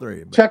for all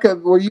 3. But... Chuck,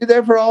 were you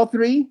there for all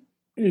 3?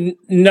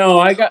 No,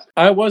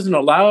 I wasn't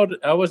allowed.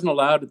 I wasn't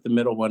allowed at the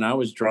middle one. I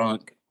was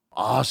drunk.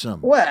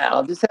 Awesome.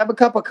 Well, just have a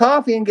cup of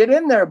coffee and get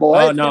in there, boy.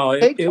 Oh, it's no, gonna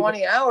take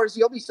 20 hours.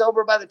 You'll be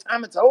sober by the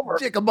time it's over.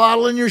 Stick a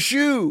bottle in your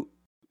shoe.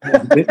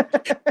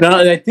 No,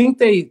 I think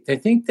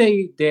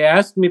they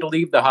asked me to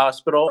leave the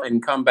hospital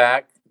and come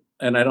back,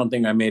 and I don't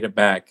think I made it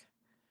back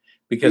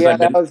because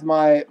that was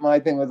my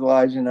thing with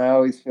Elijah, and I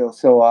always feel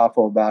so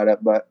awful about it.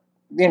 But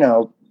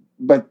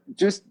but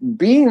just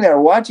being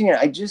there, watching it,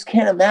 I just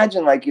can't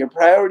imagine like your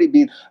priority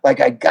being like,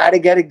 I got to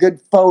get a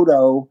good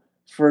photo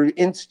for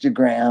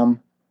Instagram.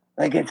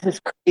 Like it's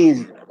just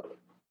crazy.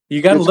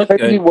 You got to look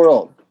crazy good.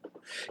 World.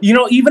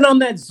 Even on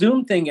that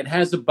Zoom thing, it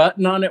has a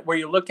button on it where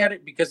you look at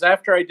it, because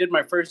after I did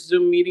my first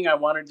Zoom meeting, I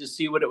wanted to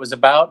see what it was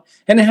about.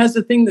 And it has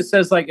a thing that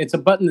says, like, it's a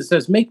button that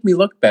says, make me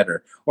look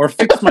better or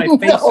fix my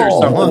face or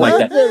something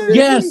like that. Really?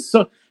 Yes.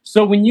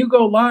 So when you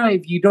go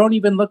live, you don't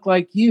even look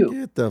like you.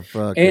 Get the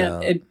fuck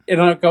out.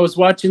 And I was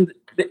watching,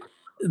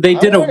 they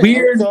did a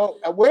weird. So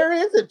where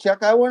is it,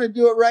 Chuck? I want to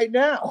do it right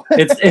now.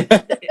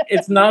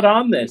 It's not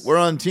on this. We're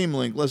on Team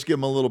Link. Let's give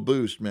them a little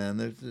boost,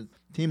 man.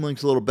 Team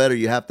Link's a little better.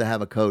 You have to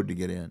have a code to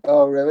get in.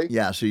 Oh, really?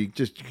 Yeah, so you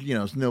just,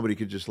 nobody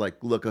could just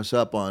like look us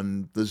up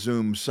on the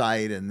Zoom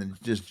site and then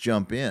just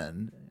jump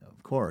in.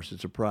 Of course,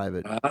 it's a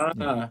private.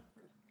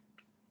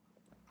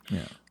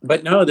 Yeah.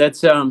 But no,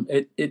 that's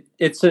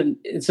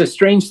it's a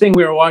strange thing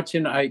we were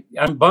watching.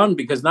 I'm bummed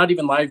because not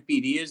even Live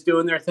PD is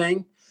doing their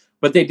thing,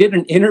 but they did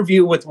an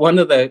interview with one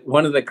of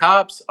the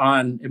cops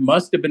on, it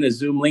must have been a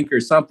Zoom link or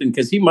something,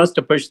 because he must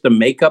have pushed the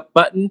makeup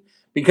button,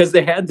 because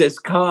they had this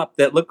cop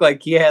that looked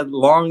like he had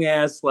long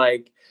ass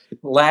like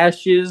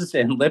lashes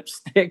and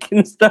lipstick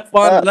and stuff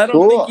on, and I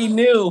don't think he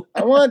knew.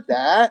 I want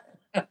that.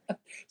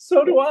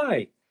 So do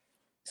I.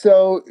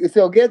 So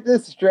get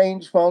this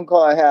strange phone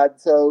call I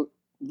had. So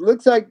it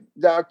looks like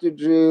Dr.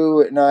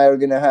 Drew and I are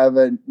going to have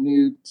a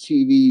new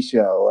TV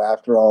show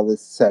after all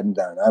this is said and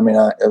done. I mean,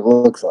 it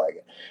looks like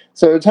it.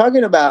 So we're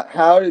talking about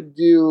how to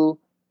do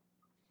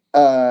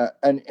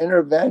an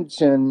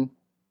intervention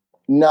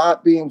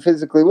not being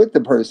physically with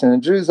the person.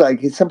 And Drew's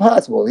like, it's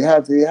impossible. You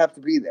have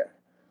to be there.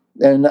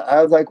 And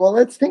I was like, well,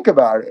 let's think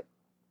about it.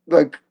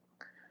 Like,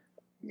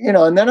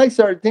 and then I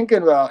started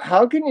thinking about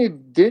how can you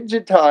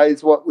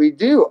digitize what we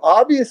do?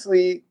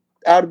 Obviously,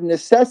 out of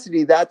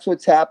necessity, that's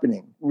what's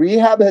happening.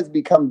 Rehab has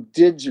become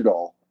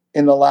digital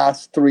in the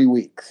last 3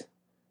 weeks.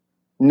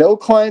 No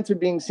clients are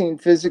being seen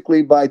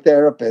physically by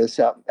therapists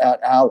at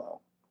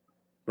Aloe.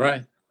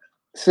 Right.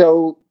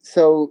 So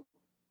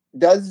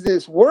does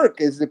this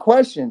work is the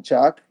question,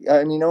 Chuck.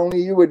 I mean,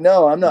 only you would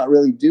know. I'm not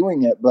really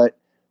doing it, but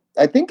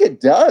I think it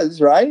does,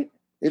 right?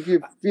 If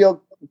you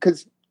feel,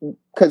 because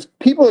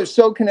people are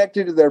so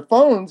connected to their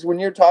phones, when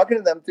you're talking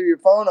to them through your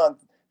phone on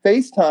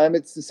FaceTime,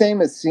 it's the same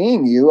as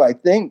seeing you, I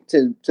think,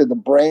 to the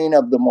brain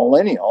of the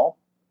millennial.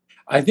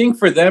 I think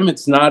for them,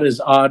 it's not as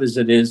odd as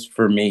it is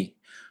for me.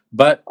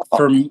 But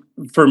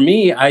for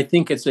me, I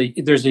think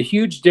there's a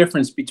huge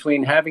difference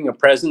between having a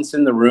presence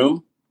in the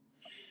room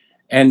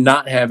and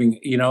not having,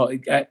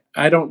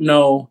 I don't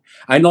know.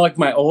 I know like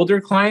my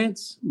older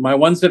clients, my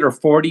ones that are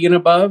 40 and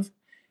above,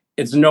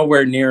 it's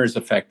nowhere near as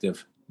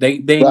effective. They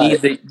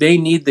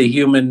need the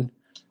human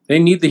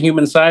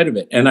side of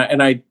it. And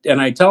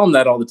I tell them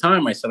that all the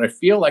time. I said, I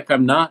feel like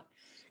I'm not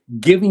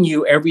giving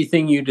you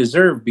everything you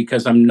deserve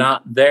because I'm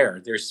not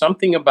there. There's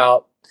something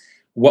about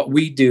what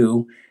we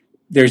do.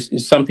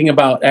 There's something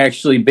about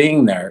actually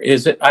being there.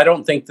 I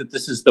don't think that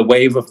this is the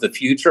wave of the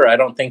future. I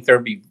don't think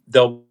there'll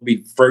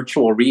be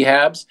virtual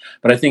rehabs,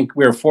 but I think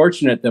we're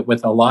fortunate that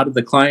with a lot of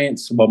the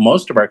clients, well,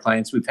 most of our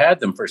clients, we've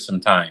had them for some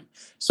time.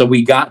 So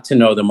we got to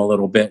know them a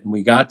little bit, and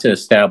we got to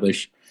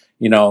establish,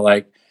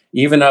 like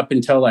even up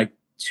until like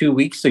 2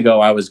 weeks ago,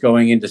 I was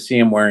going in to see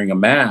him wearing a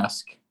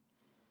mask,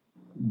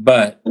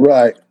 but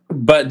right.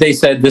 but they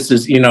said this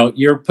is,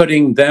 you're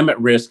putting them at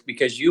risk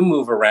because you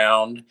move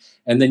around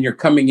and then you're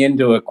coming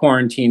into a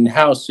quarantine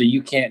house, so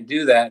you can't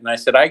do that. And I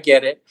said, I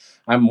get it.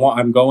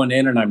 I'm going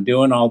in and I'm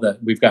doing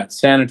we've got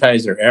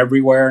sanitizer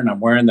everywhere and I'm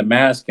wearing the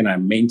mask and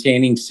I'm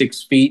maintaining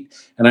 6 feet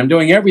and I'm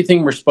doing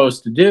everything we're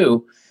supposed to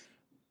do.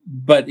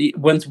 But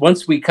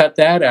once we cut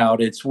that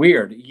out, it's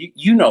weird.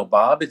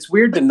 Bob, it's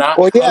weird to not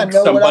hug What I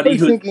somebody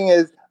was thinking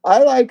is I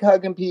like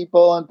hugging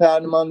people and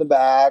patting them on the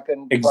back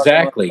and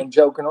exactly and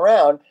joking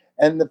around.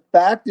 And the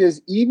fact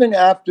is, even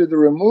after the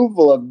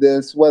removal of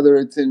this, whether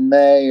it's in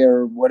May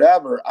or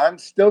whatever, I'm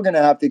still going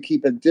to have to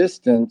keep a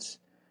distance.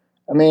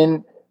 I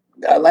mean,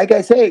 like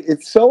I say,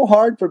 it's so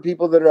hard for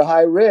people that are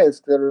high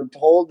risk, that are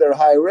told they're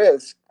high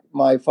risk.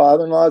 My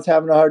father-in-law is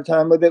having a hard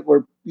time with it,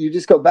 where you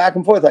just go back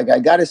and forth. Like, I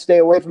got to stay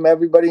away from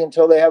everybody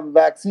until they have a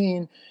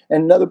vaccine.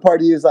 And another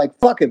party is like,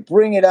 fuck it,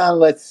 bring it on,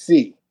 let's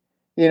see.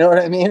 You know what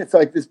I mean? It's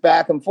like this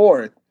back and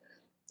forth.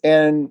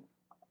 And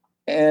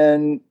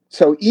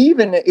so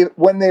even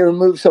when they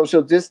remove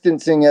social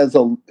distancing as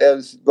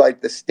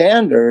like the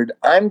standard,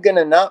 I'm going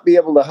to not be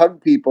able to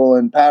hug people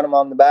and pat them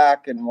on the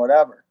back and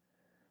whatever.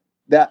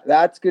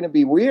 That's going to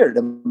be weird.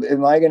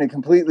 Am I going to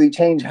completely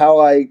change how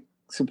I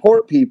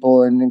support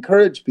people and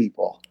encourage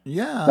people?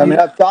 Yeah. I mean,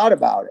 I've thought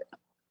about it.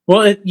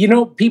 Well,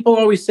 people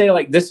always say,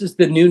 like, this is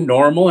the new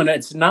normal, and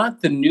it's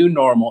not the new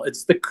normal.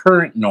 It's the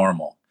current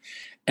normal.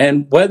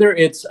 And whether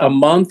it's a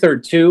month or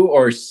 2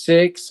 or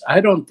 6, I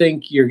don't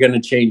think you're going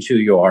to change who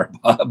you are,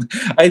 Bob.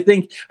 I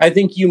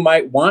think you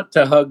might want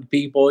to hug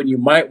people and you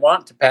might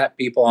want to pat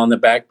people on the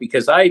back,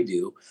 because I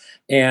do.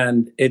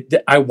 And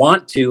I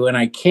want to, and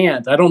I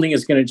can't. I don't think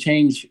it's going to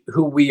change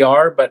who we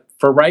are. But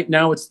for right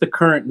now, it's the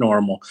current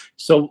normal.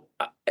 So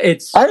I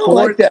don't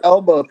like the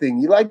elbow thing.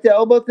 You like the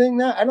elbow thing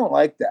now? I don't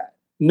like that.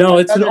 No,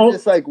 it's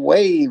just like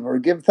wave or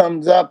give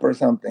thumbs up or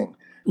something.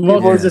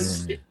 Well,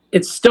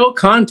 it's still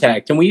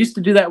contact. And we used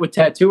to do that with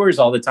tattooers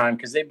all the time,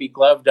 because they'd be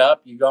gloved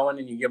up. You go in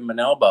and you give them an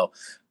elbow.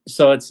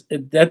 So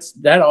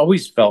that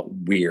always felt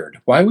weird.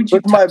 Why would you?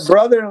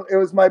 It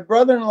was my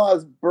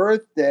brother-in-law's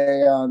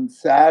birthday on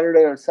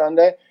Saturday or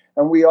Sunday,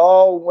 and we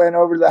all went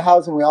over to the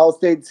house and we all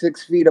stayed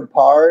 6 feet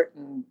apart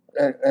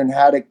and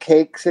had a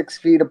cake 6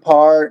 feet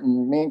apart.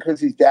 And me and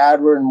Chrissy's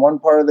dad were in one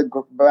part of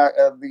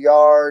the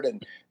yard,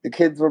 and the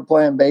kids were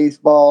playing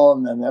baseball,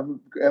 and then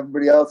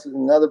everybody else was in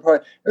another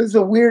part. It was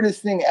the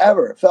weirdest thing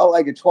ever. It felt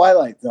like a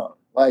Twilight Zone.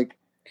 Like,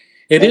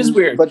 it is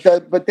weird.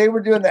 But they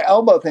were doing the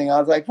elbow thing. I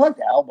was like, fuck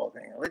the elbow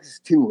thing. It's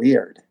just too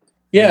weird.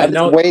 Yeah,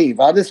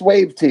 I'll just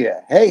wave to you.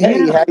 Hey,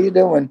 how you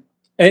doing?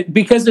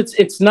 Because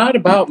it's not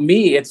about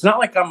me. It's not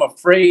like I'm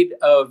afraid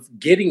of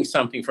getting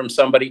something from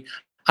somebody.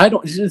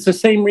 It's the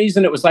same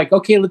reason it was like,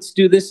 okay, let's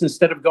do this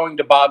instead of going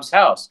to Bob's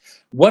house.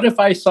 What if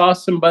I saw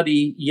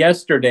somebody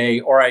yesterday,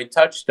 or I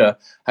touched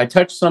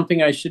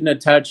something I shouldn't have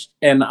touched,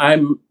 and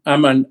I'm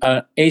an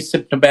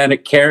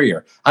asymptomatic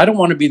carrier? I don't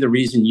want to be the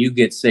reason you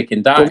get sick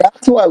and die. So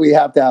that's why we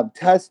have to have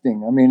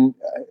testing. I mean,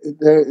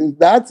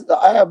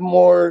 I have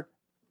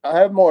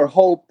more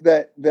hope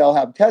that they'll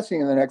have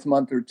testing in the next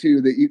month or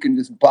 2 that you can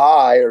just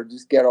buy or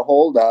just get a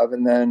hold of,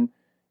 and then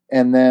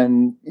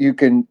you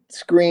can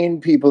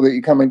screen people that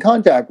you come in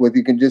contact with.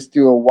 You can just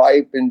do a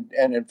wipe and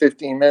in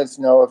 15 minutes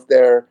know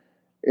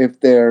if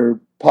they're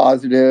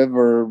positive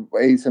or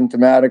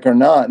asymptomatic or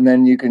not, and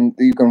then you can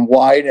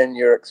widen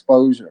your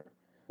exposure.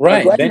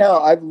 Right. Like now,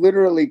 I've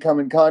literally come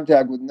in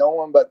contact with no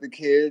one but the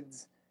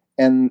kids,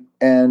 and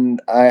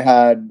I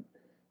had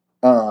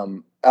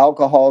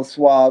alcohol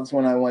swabs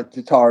when I went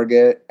to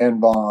Target and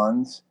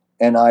Vons,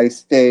 and I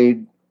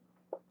stayed.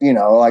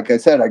 Like I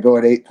said, I go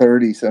at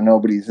 8:30, so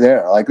nobody's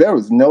there. Like, there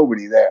was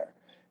nobody there.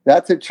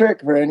 That's a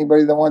trick for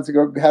anybody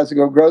that has to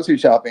go grocery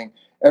shopping.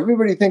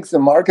 Everybody thinks the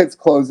markets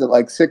close at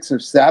like 6 or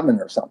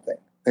 7 or something.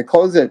 They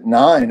close at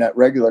 9 at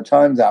regular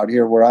times out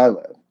here where I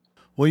live.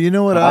 Well, you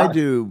know what I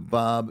do,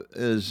 Bob,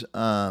 is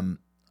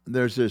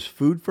there's this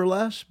Food for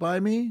Less by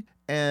me.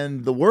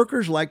 And the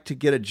workers like to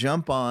get a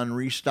jump on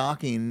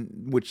restocking,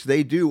 which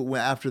they do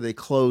after they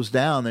close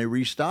down. They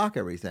restock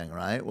everything,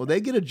 right? Well, they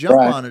get a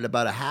jump on it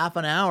about a half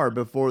an hour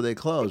before they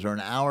close, or an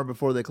hour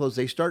before they close.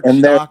 They start and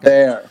stocking.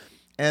 They're there.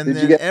 And did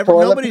then you get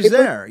nobody's paper?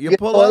 there. You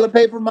pull toilet up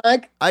paper,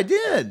 Mike? I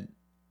did.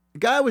 The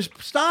guy was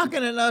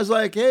stocking it, and I was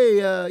like, "Hey,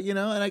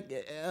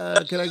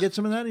 and can I get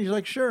some of that?" And he's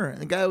like, "Sure."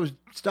 And the guy was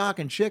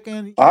stocking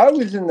chicken. I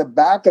was in the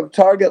back of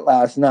Target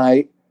last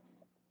night.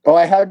 Oh,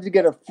 I had to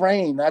get a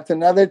frame. That's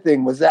another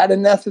thing. Was that a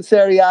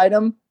necessary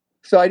item?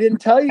 So I didn't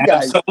tell you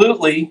guys.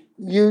 Absolutely.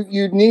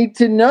 You need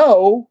to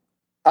know.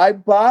 I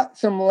bought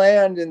some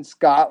land in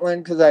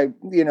Scotland because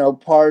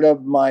part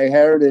of my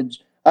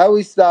heritage. I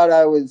always thought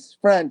I was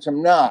French.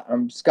 I'm not.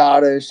 I'm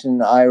Scottish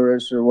and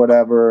Irish or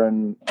whatever.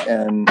 And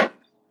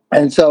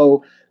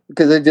so,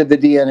 because I did the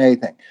DNA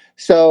thing.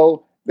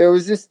 So there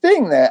was this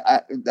thing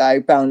that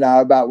I found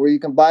out about where you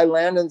can buy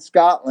land in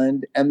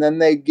Scotland and then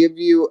they give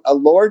you a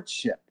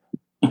lordship.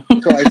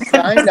 So I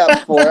signed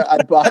up for it. I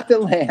bought the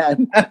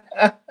land.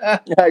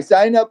 I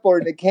signed up for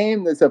it, and it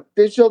came this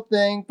official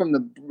thing from the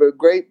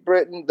Great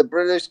Britain, the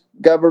British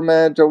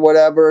government or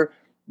whatever,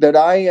 that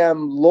I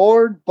am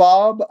Lord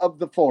Bob of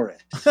the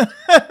Forest.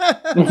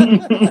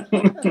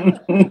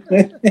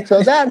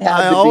 So that had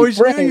I to always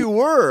be knew framed. you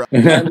were.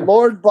 I'm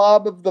Lord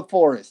Bob of the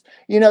Forest.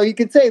 You know, you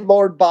could say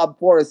Lord Bob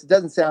Forest. It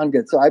doesn't sound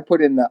good, so I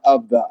put in the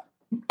of the.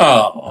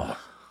 Oh,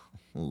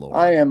 Lord.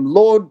 I am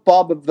Lord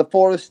Bob of the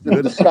Forest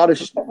of the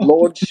Scottish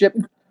Lordship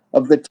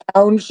of the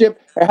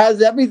Township. It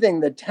has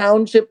everything. The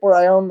township where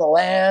I own the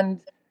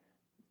land.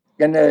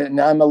 And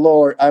I'm a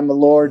lord. I'm a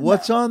lord.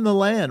 What's now. on the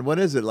land? What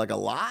is it? Like a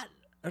lot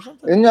or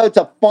something? You know, it's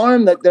a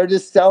farm that they're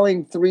just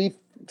selling three,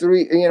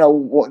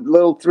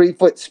 little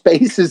 3-foot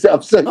spaces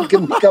of, so you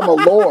can become a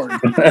lord.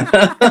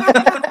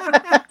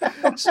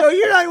 So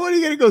you're not, what are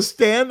you going to go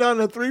stand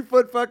on a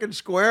 3-foot fucking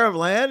square of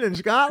land in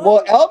Scotland?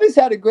 Well, Elvis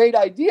had a great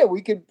idea.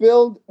 We could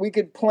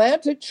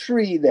plant a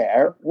tree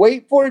there,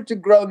 wait for it to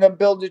grow, and then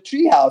build a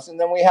tree house. And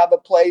then we have a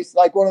place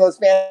like one of those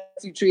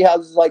fancy tree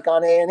houses like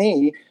on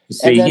A&E.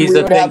 see, And then he's we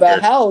a would have a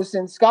thinker. house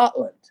in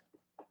Scotland.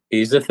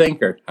 He's a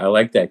thinker. I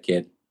like that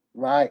kid.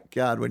 Right.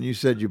 God, when you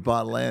said you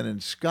bought land in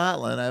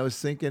Scotland, I was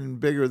thinking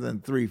bigger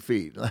than 3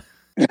 feet. No,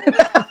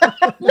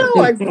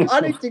 I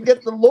bought it to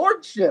get the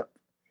lordship.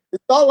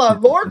 It's all a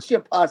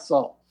lordship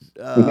hustle.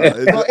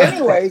 So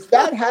anyways,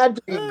 that had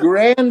to be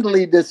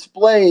grandly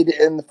displayed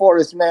in the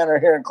Forest Manor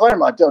here in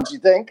Claremont, don't you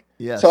think?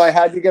 Yes. So I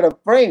had to get a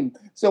frame.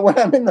 So when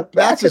I'm in the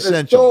back That's of the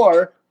essential.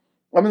 store,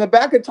 I'm in the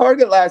back of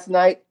Target last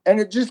night, and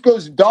it just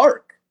goes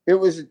dark. It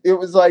was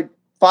like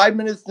 5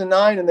 minutes to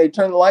 9, and they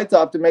turned the lights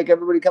off to make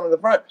everybody come in the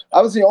front.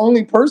 I was the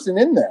only person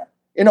in there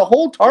in a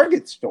whole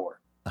Target store.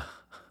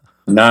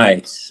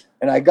 Nice.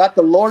 And I got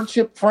the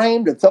lordship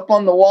framed. It's up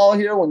on the wall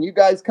here. When you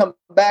guys come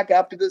back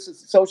after this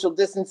social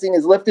distancing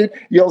is lifted,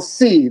 you'll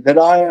see that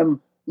I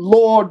am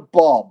Lord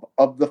Bob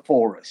of the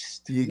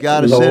Forest. You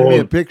got to send me a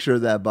Lord. picture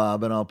of that,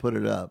 Bob, and I'll put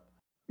it up.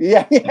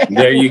 Yeah.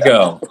 There you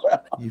go.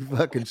 You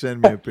fucking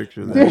send me a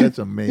picture of that. That's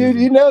amazing.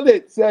 Dude, you know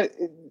that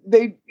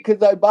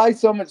because I buy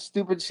so much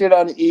stupid shit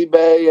on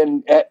eBay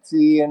and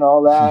Etsy and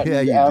all that, Yeah,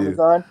 and you do.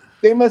 Amazon.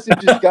 They must have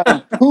just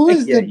gone, who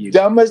is Yeah, the you do.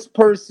 dumbest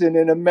person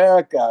in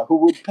America who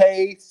would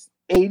pay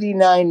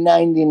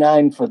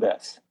 $89.99 for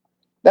this?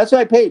 That's what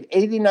I paid,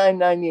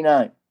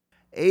 $89.99.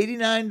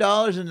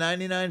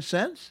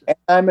 $89.99? And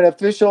I'm an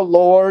official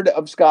lord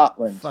of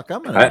Scotland. Fuck,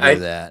 I'm gonna I- do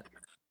that.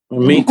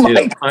 Me too.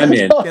 Mike, I'm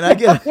in. Can I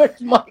get- There's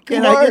Mike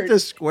Can I Ward. get the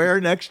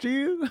square next to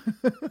you?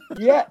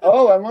 Yeah.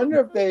 Oh, I wonder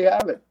if they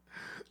have it.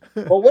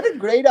 Well, what a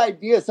great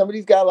idea!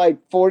 Somebody's got like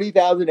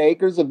 40,000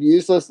 acres of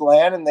useless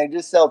land, and they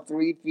just sell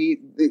 3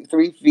 feet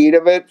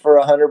of it for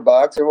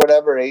 $100 or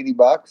whatever,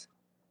 $80.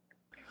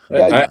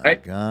 I- Oh,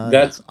 God,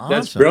 That's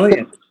awesome.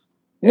 brilliant.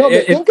 No, but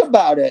It- think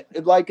about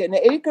it. Like an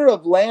acre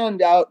of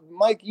land out,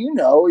 Mike. You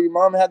know, your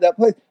mom had that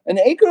place. An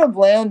acre of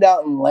land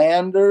out in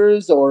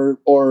Landers or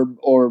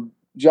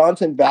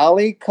Johnson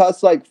Valley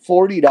costs like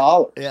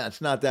 $40. Yeah, it's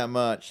not that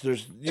much.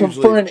 There's So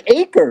usually for an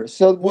acre.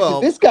 So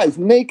Well- this guy's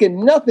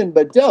making nothing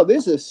but dough.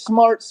 This is a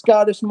smart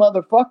Scottish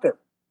motherfucker.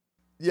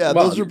 yeah,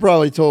 Well- those are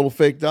probably total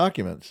fake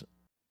documents.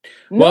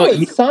 No, Well, it's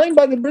you- signed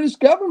by the British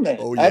government.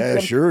 Oh yeah,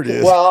 sure it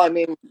is. Well, I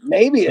mean,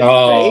 maybe it's fake.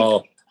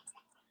 Oh,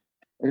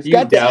 It's you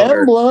got the doubter.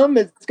 emblem.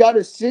 It's got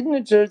a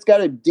signature. It's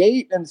got a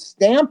date and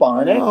stamp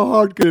on it. How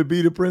hard could it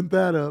be to print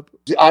that up?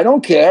 I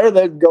don't care.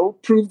 Then go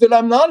prove that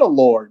I'm not a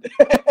lord.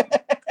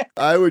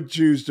 I would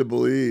choose to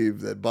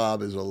believe that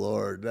Bob is a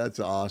lord. That's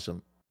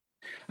awesome.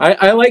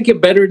 I like it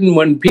better than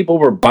when people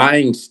were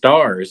buying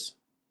stars.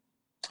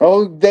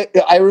 Oh,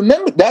 I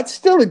remember that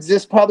still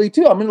exists probably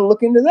too. I'm going to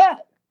look into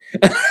that.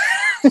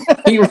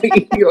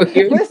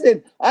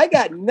 Listen, I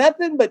got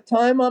nothing but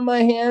time on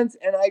my hands,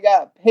 and I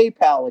got a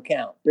PayPal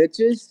account,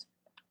 bitches.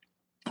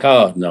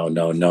 Oh no!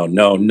 Don't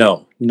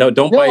No,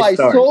 buy I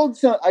stars. sold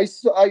some.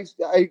 It's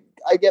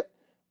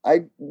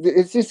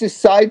just a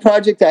side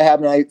project I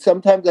have, and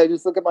sometimes I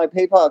just look at my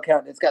PayPal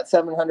account and it's got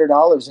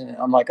 $700 in it.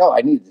 I'm like, oh,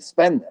 I need to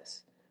spend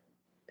this.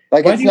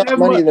 Like, Why it's do you not have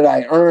money that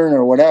I earn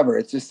or whatever.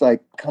 It's just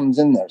like comes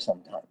in there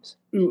sometimes.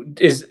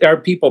 Are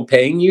people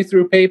paying you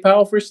through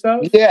PayPal for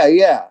stuff?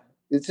 Yeah.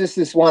 It's just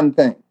this one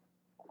thing.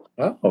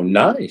 Oh,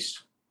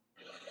 nice.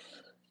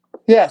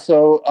 Yeah.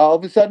 So all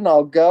of a sudden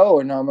I'll go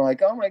and I'm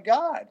like, oh my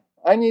God,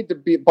 I need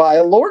to buy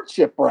a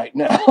lordship right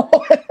now.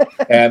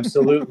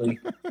 Absolutely.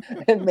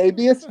 And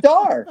maybe a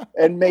star.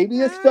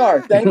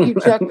 Thank you,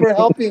 Chuck, for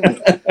helping me.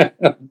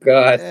 Oh,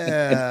 God.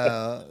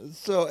 Yeah.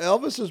 So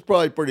Elvis is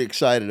probably pretty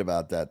excited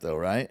about that, though,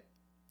 right?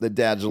 The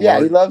dad's a Yeah, he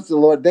lord. loves the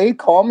Lord. They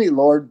call me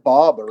Lord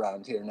Bob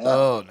around here now.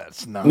 Oh,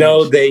 that's nice.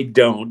 No, they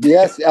don't.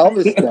 Yes,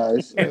 Elvis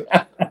does.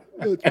 That's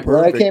When I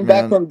perfect, came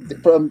man.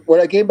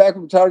 back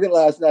from Target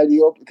last night,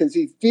 he opened because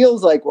he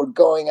feels like we're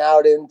going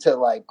out into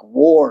like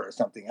war or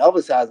something.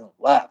 Elvis hasn't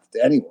left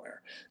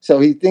anywhere, so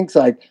he thinks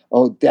like,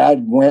 oh,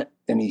 Dad went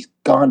and he's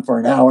gone for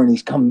an hour and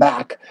he's come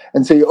back.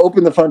 And so you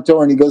open the front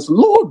door and he goes,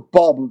 Lord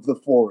Bob of the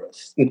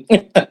Forest.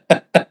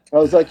 I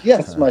was like,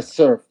 yes, my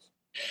serf.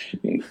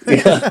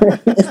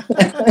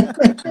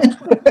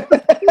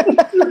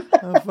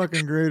 How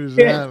fucking great is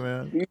that,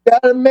 man? Yeah,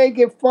 gotta make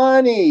it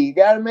funny. You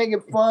gotta make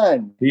it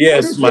fun.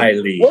 Yes, my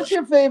liege. What's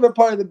your favorite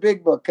part of the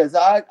big book? Because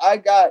I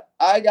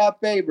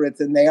got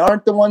favorites, and they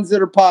aren't the ones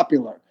that are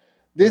popular.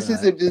 This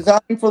is a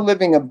design for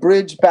living, a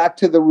bridge back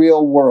to the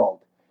real world.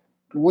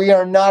 We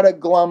are not a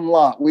glum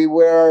lot. We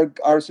wear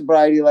our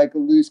sobriety like a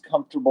loose,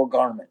 comfortable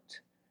garment.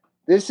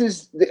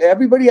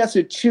 Everybody has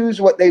to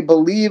choose what they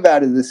believe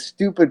out of this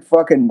stupid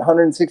fucking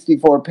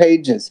 164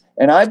 pages.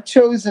 And I've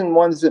chosen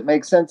ones that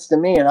make sense to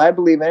me. And I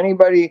believe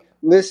anybody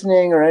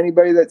listening or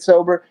anybody that's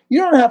sober, you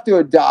don't have to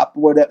adopt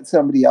what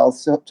somebody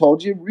else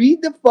told you.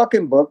 Read the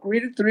fucking book,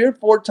 read it 3 or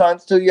 4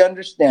 times till you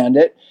understand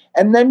it,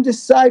 and then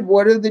decide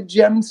what are the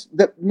gems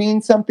that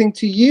mean something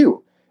to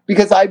you.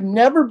 Because I've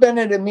never been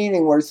at a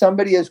meeting where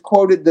somebody has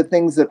quoted the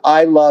things that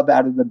I love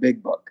out of the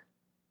big book.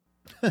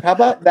 How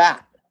about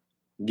that?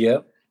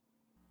 Yep.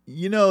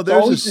 You know,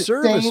 there's a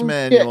service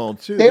manual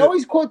too. They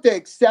always quote the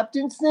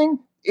acceptance thing.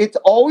 It's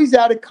always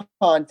out of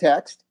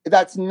context.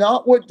 That's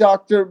not what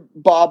Dr.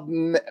 Bob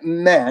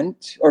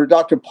meant, or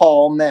Dr.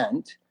 Paul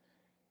meant.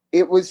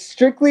 It was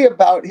strictly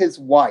about his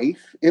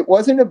wife. It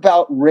wasn't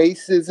about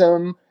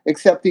racism,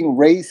 accepting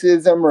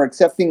racism, or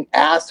accepting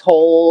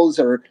assholes,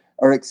 or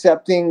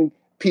accepting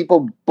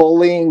people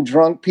bullying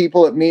drunk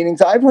people at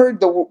meetings. I've heard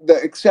the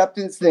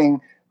acceptance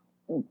thing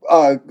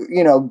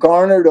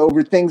garnered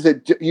over things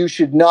that you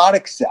should not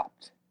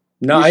accept.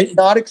 No, you should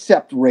not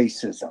accept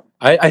racism.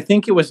 I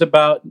think it was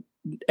about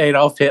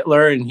Adolf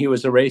Hitler, and he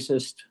was a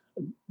racist,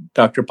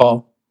 Dr.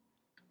 Paul.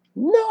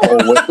 No,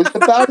 it was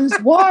about his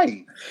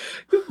wife.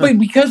 Wait,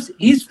 because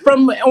he's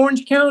from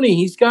Orange County.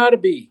 He's got to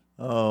be.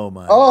 Oh,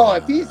 my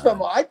God. If he's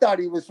from, I thought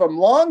he was from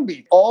Long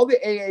Beach. All the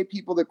AA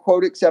people that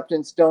quote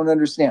acceptance don't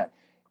understand.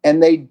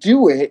 And they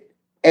do it.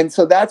 And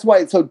so that's why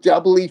it's so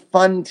doubly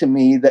fun to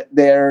me that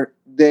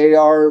they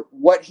are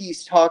what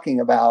he's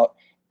talking about,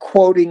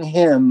 quoting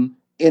him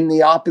in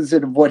the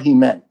opposite of what he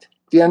meant.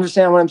 Do you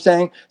understand what I'm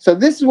saying? So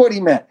this is what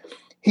he meant.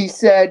 He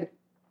said,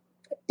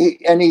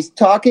 and he's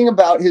talking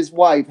about his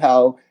wife,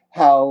 how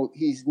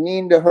he's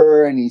mean to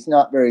her and he's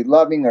not very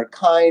loving or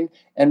kind.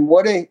 And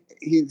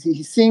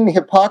he's seeing the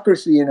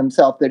hypocrisy in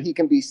himself that he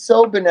can be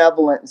so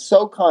benevolent and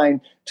so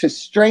kind to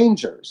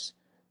strangers,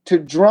 to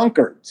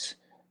drunkards,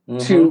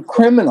 to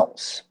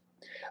criminals.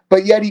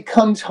 But yet he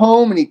comes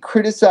home and he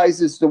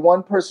criticizes the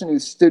one person who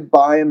stood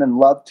by him and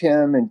loved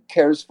him and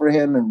cares for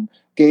him and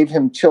gave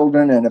him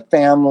children and a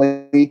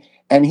family.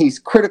 And he's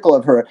critical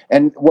of her.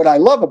 And what I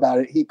love about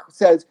it, he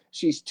says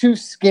she's too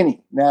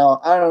skinny.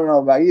 Now, I don't know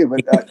about you,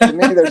 but to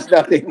me, there's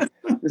nothing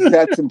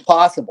that's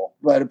impossible.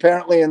 But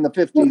apparently in the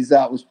 50s,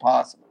 that was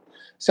possible.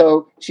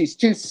 So she's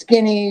too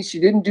skinny. She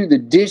didn't do the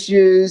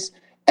dishes.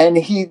 And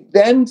he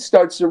then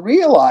starts to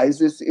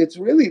realize it's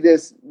really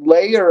this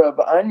layer of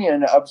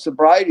onion of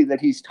sobriety that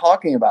he's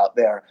talking about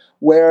there,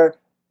 where,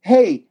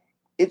 hey,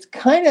 it's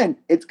kind of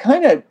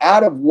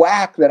out of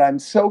whack that I'm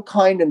so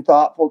kind and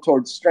thoughtful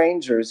towards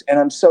strangers and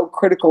I'm so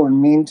critical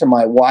and mean to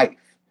my wife.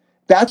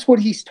 That's what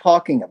he's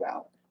talking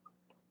about.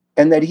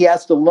 And that he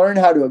has to learn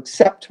how to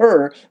accept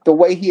her the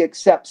way he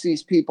accepts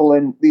these people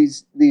and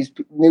these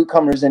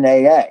newcomers in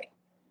AA.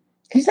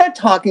 He's not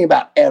talking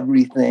about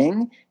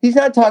everything. He's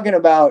not talking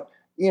about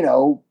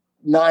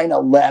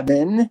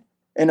 9/11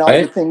 and all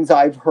the things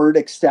I've heard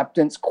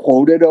acceptance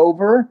quoted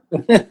over.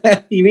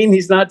 You mean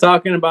he's not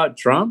talking about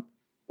Trump?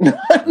 No.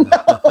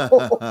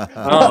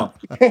 Oh.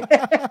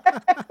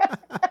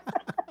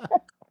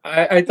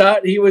 I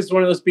thought he was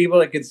one of those people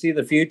that could see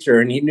the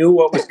future and he knew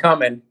what was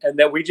coming and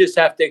that we just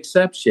have to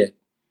accept shit.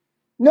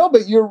 No,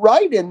 but you're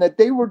right in that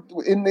they were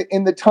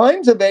in the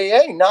times of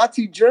AA,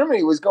 Nazi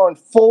Germany was going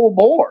full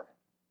bore.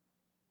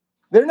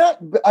 They're not,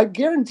 I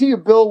guarantee you,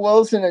 Bill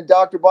Wilson and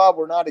Dr. Bob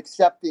were not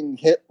accepting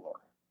Hitler.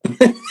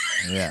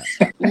 Yeah.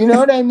 You know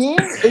what I mean?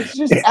 It's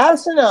just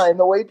asinine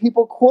the way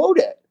people quote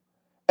it.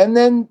 And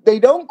then they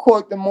don't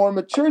quote the more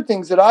mature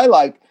things that I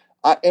like.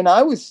 And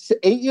I was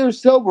 8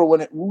 years sober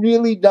when it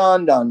really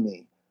dawned on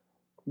me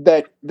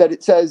that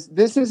it says,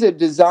 this is a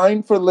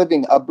design for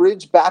living, a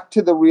bridge back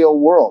to the real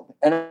world.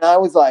 And I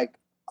was like,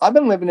 I've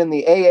been living in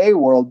the AA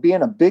world,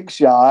 being a big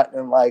shot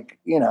and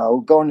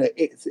going to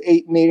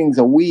eight meetings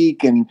a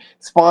week and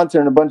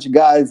sponsoring a bunch of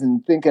guys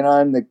and thinking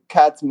I'm the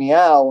cat's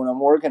meow when I'm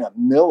working at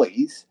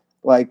Millie's.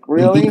 Like,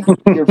 really?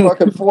 You're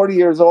fucking 40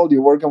 years old.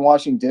 You're working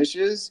washing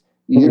dishes.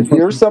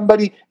 You're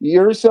somebody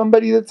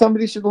that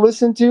somebody should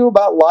listen to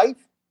about life.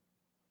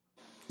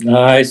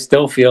 I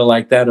still feel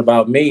like that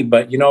about me,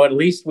 but at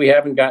least we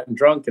haven't gotten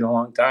drunk in a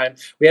long time.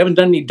 We haven't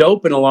done any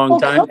dope in a long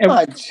time. Come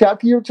on,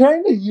 Chuck, you're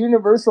trying to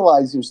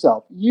universalize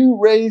yourself. You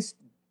raised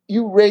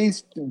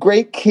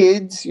great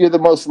kids. You're the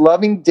most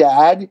loving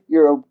dad.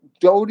 You're a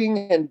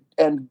doting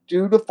and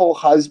dutiful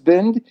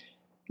husband.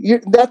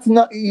 You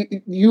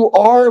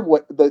are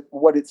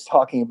what it's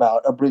talking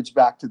about, a bridge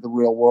back to the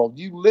real world.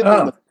 You live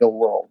in the real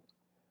world.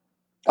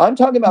 I'm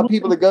talking about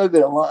people that go to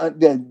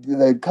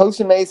the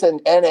Costa Mesa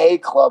NA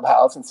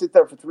clubhouse and sit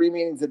there for 3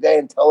 meetings a day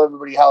and tell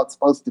everybody how it's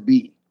supposed to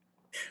be.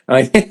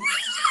 You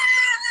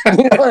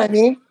know what I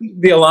mean?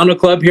 The Alano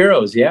Club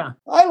heroes, yeah.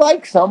 I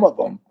like some of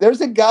them. There's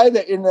a guy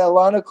that in the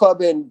Alano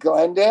Club in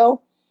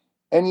Glendale,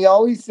 And he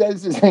always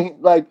says the same,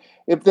 like,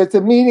 if it's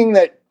a meeting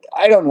that,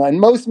 I don't know, in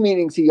most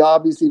meetings he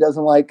obviously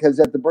doesn't like, because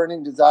at the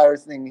Burning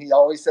Desires thing, he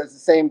always says the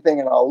same thing,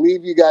 and I'll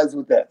leave you guys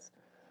with this.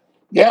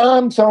 Yeah,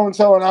 I'm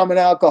so-and-so, and I'm an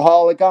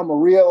alcoholic. I'm a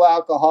real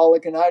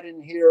alcoholic, and I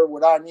didn't hear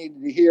what I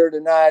needed to hear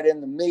tonight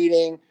in the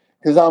meeting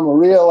because I'm a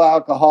real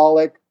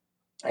alcoholic.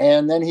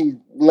 And then he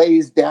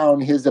lays down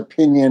his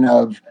opinion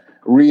of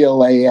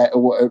real AA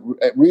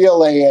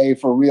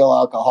for real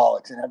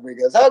alcoholics. And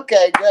everybody goes,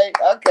 okay, great.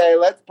 Okay,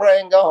 let's pray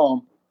and go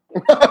home.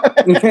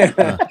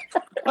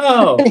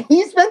 Oh, And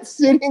he's been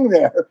sitting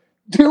there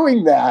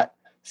doing that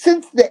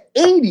since the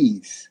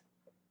 80s.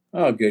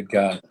 oh, good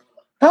God.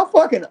 How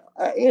fucking,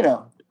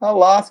 how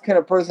lost can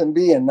a person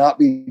be and not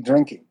be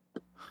drinking?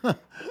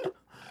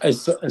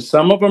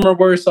 Some of them are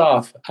worse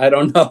off. I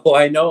don't know.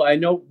 I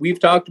know. We've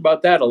talked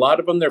about that. A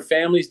lot of them, their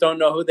families don't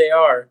know who they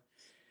are.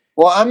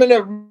 Well, I'm going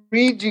to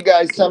read you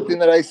guys something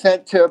that I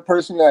sent to a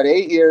person who had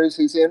 8 years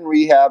who's in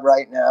rehab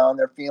right now, and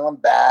they're feeling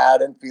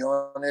bad and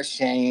feeling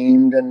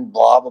ashamed and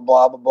blah, blah,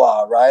 blah, blah,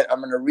 blah, right? I'm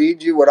going to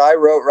read you what I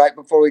wrote right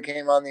before we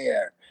came on the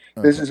air.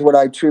 Okay. This is what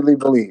I truly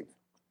believe.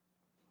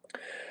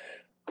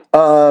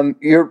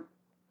 You're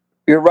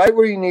right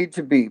where you need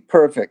to be.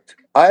 Perfect.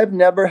 I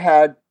never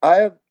have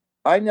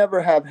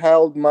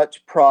held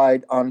much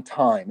pride on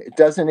time. It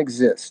doesn't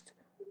exist.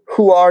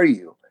 Who are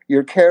you?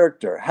 Your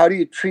character. How do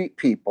you treat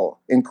people,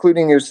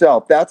 including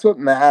yourself? That's what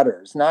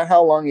matters, not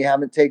how long you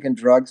haven't taken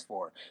drugs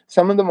for.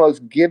 Some of the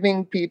most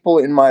giving people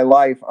in my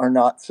life are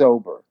not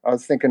sober. I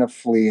was thinking of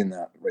Flea in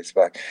that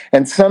respect.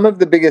 And some of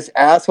the biggest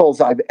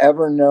assholes I've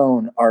ever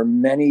known are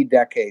many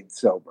decades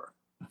sober.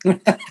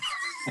 But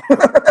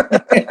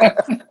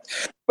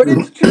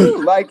it's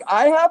true. Like,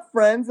 I have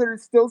friends that are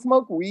still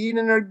smoke weed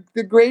and are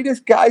the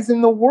greatest guys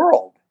in the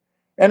world.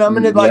 And I'm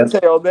going to say,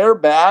 oh, they're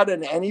bad.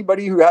 And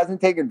anybody who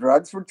hasn't taken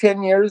drugs for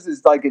 10 years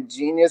is like a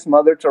genius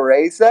Mother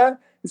Teresa.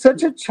 It's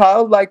such a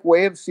childlike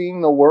way of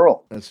seeing the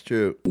world. That's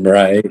true.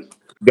 Right.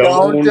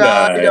 Don't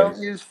die. Don't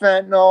use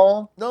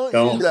fentanyl.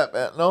 Don't use that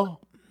fentanyl.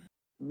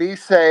 Be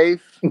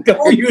safe.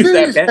 Don't use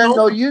that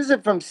fentanyl. Use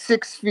it from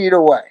 6 feet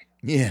away.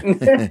 Yeah.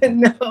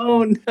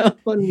 No. That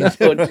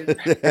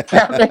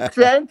makes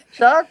sense,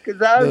 Chuck? Is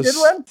that a good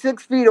one?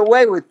 6 feet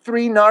away with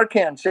 3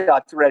 Narcan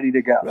shots ready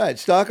to go. Right.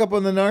 Stock up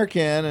on the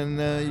Narcan,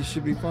 and you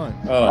should be fine.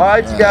 All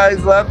right, you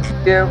guys. Love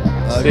you.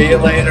 See you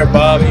later,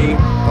 Bobby.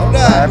 Don't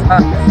die.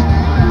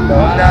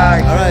 Don't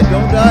die. All right.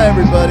 Don't die,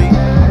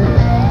 everybody.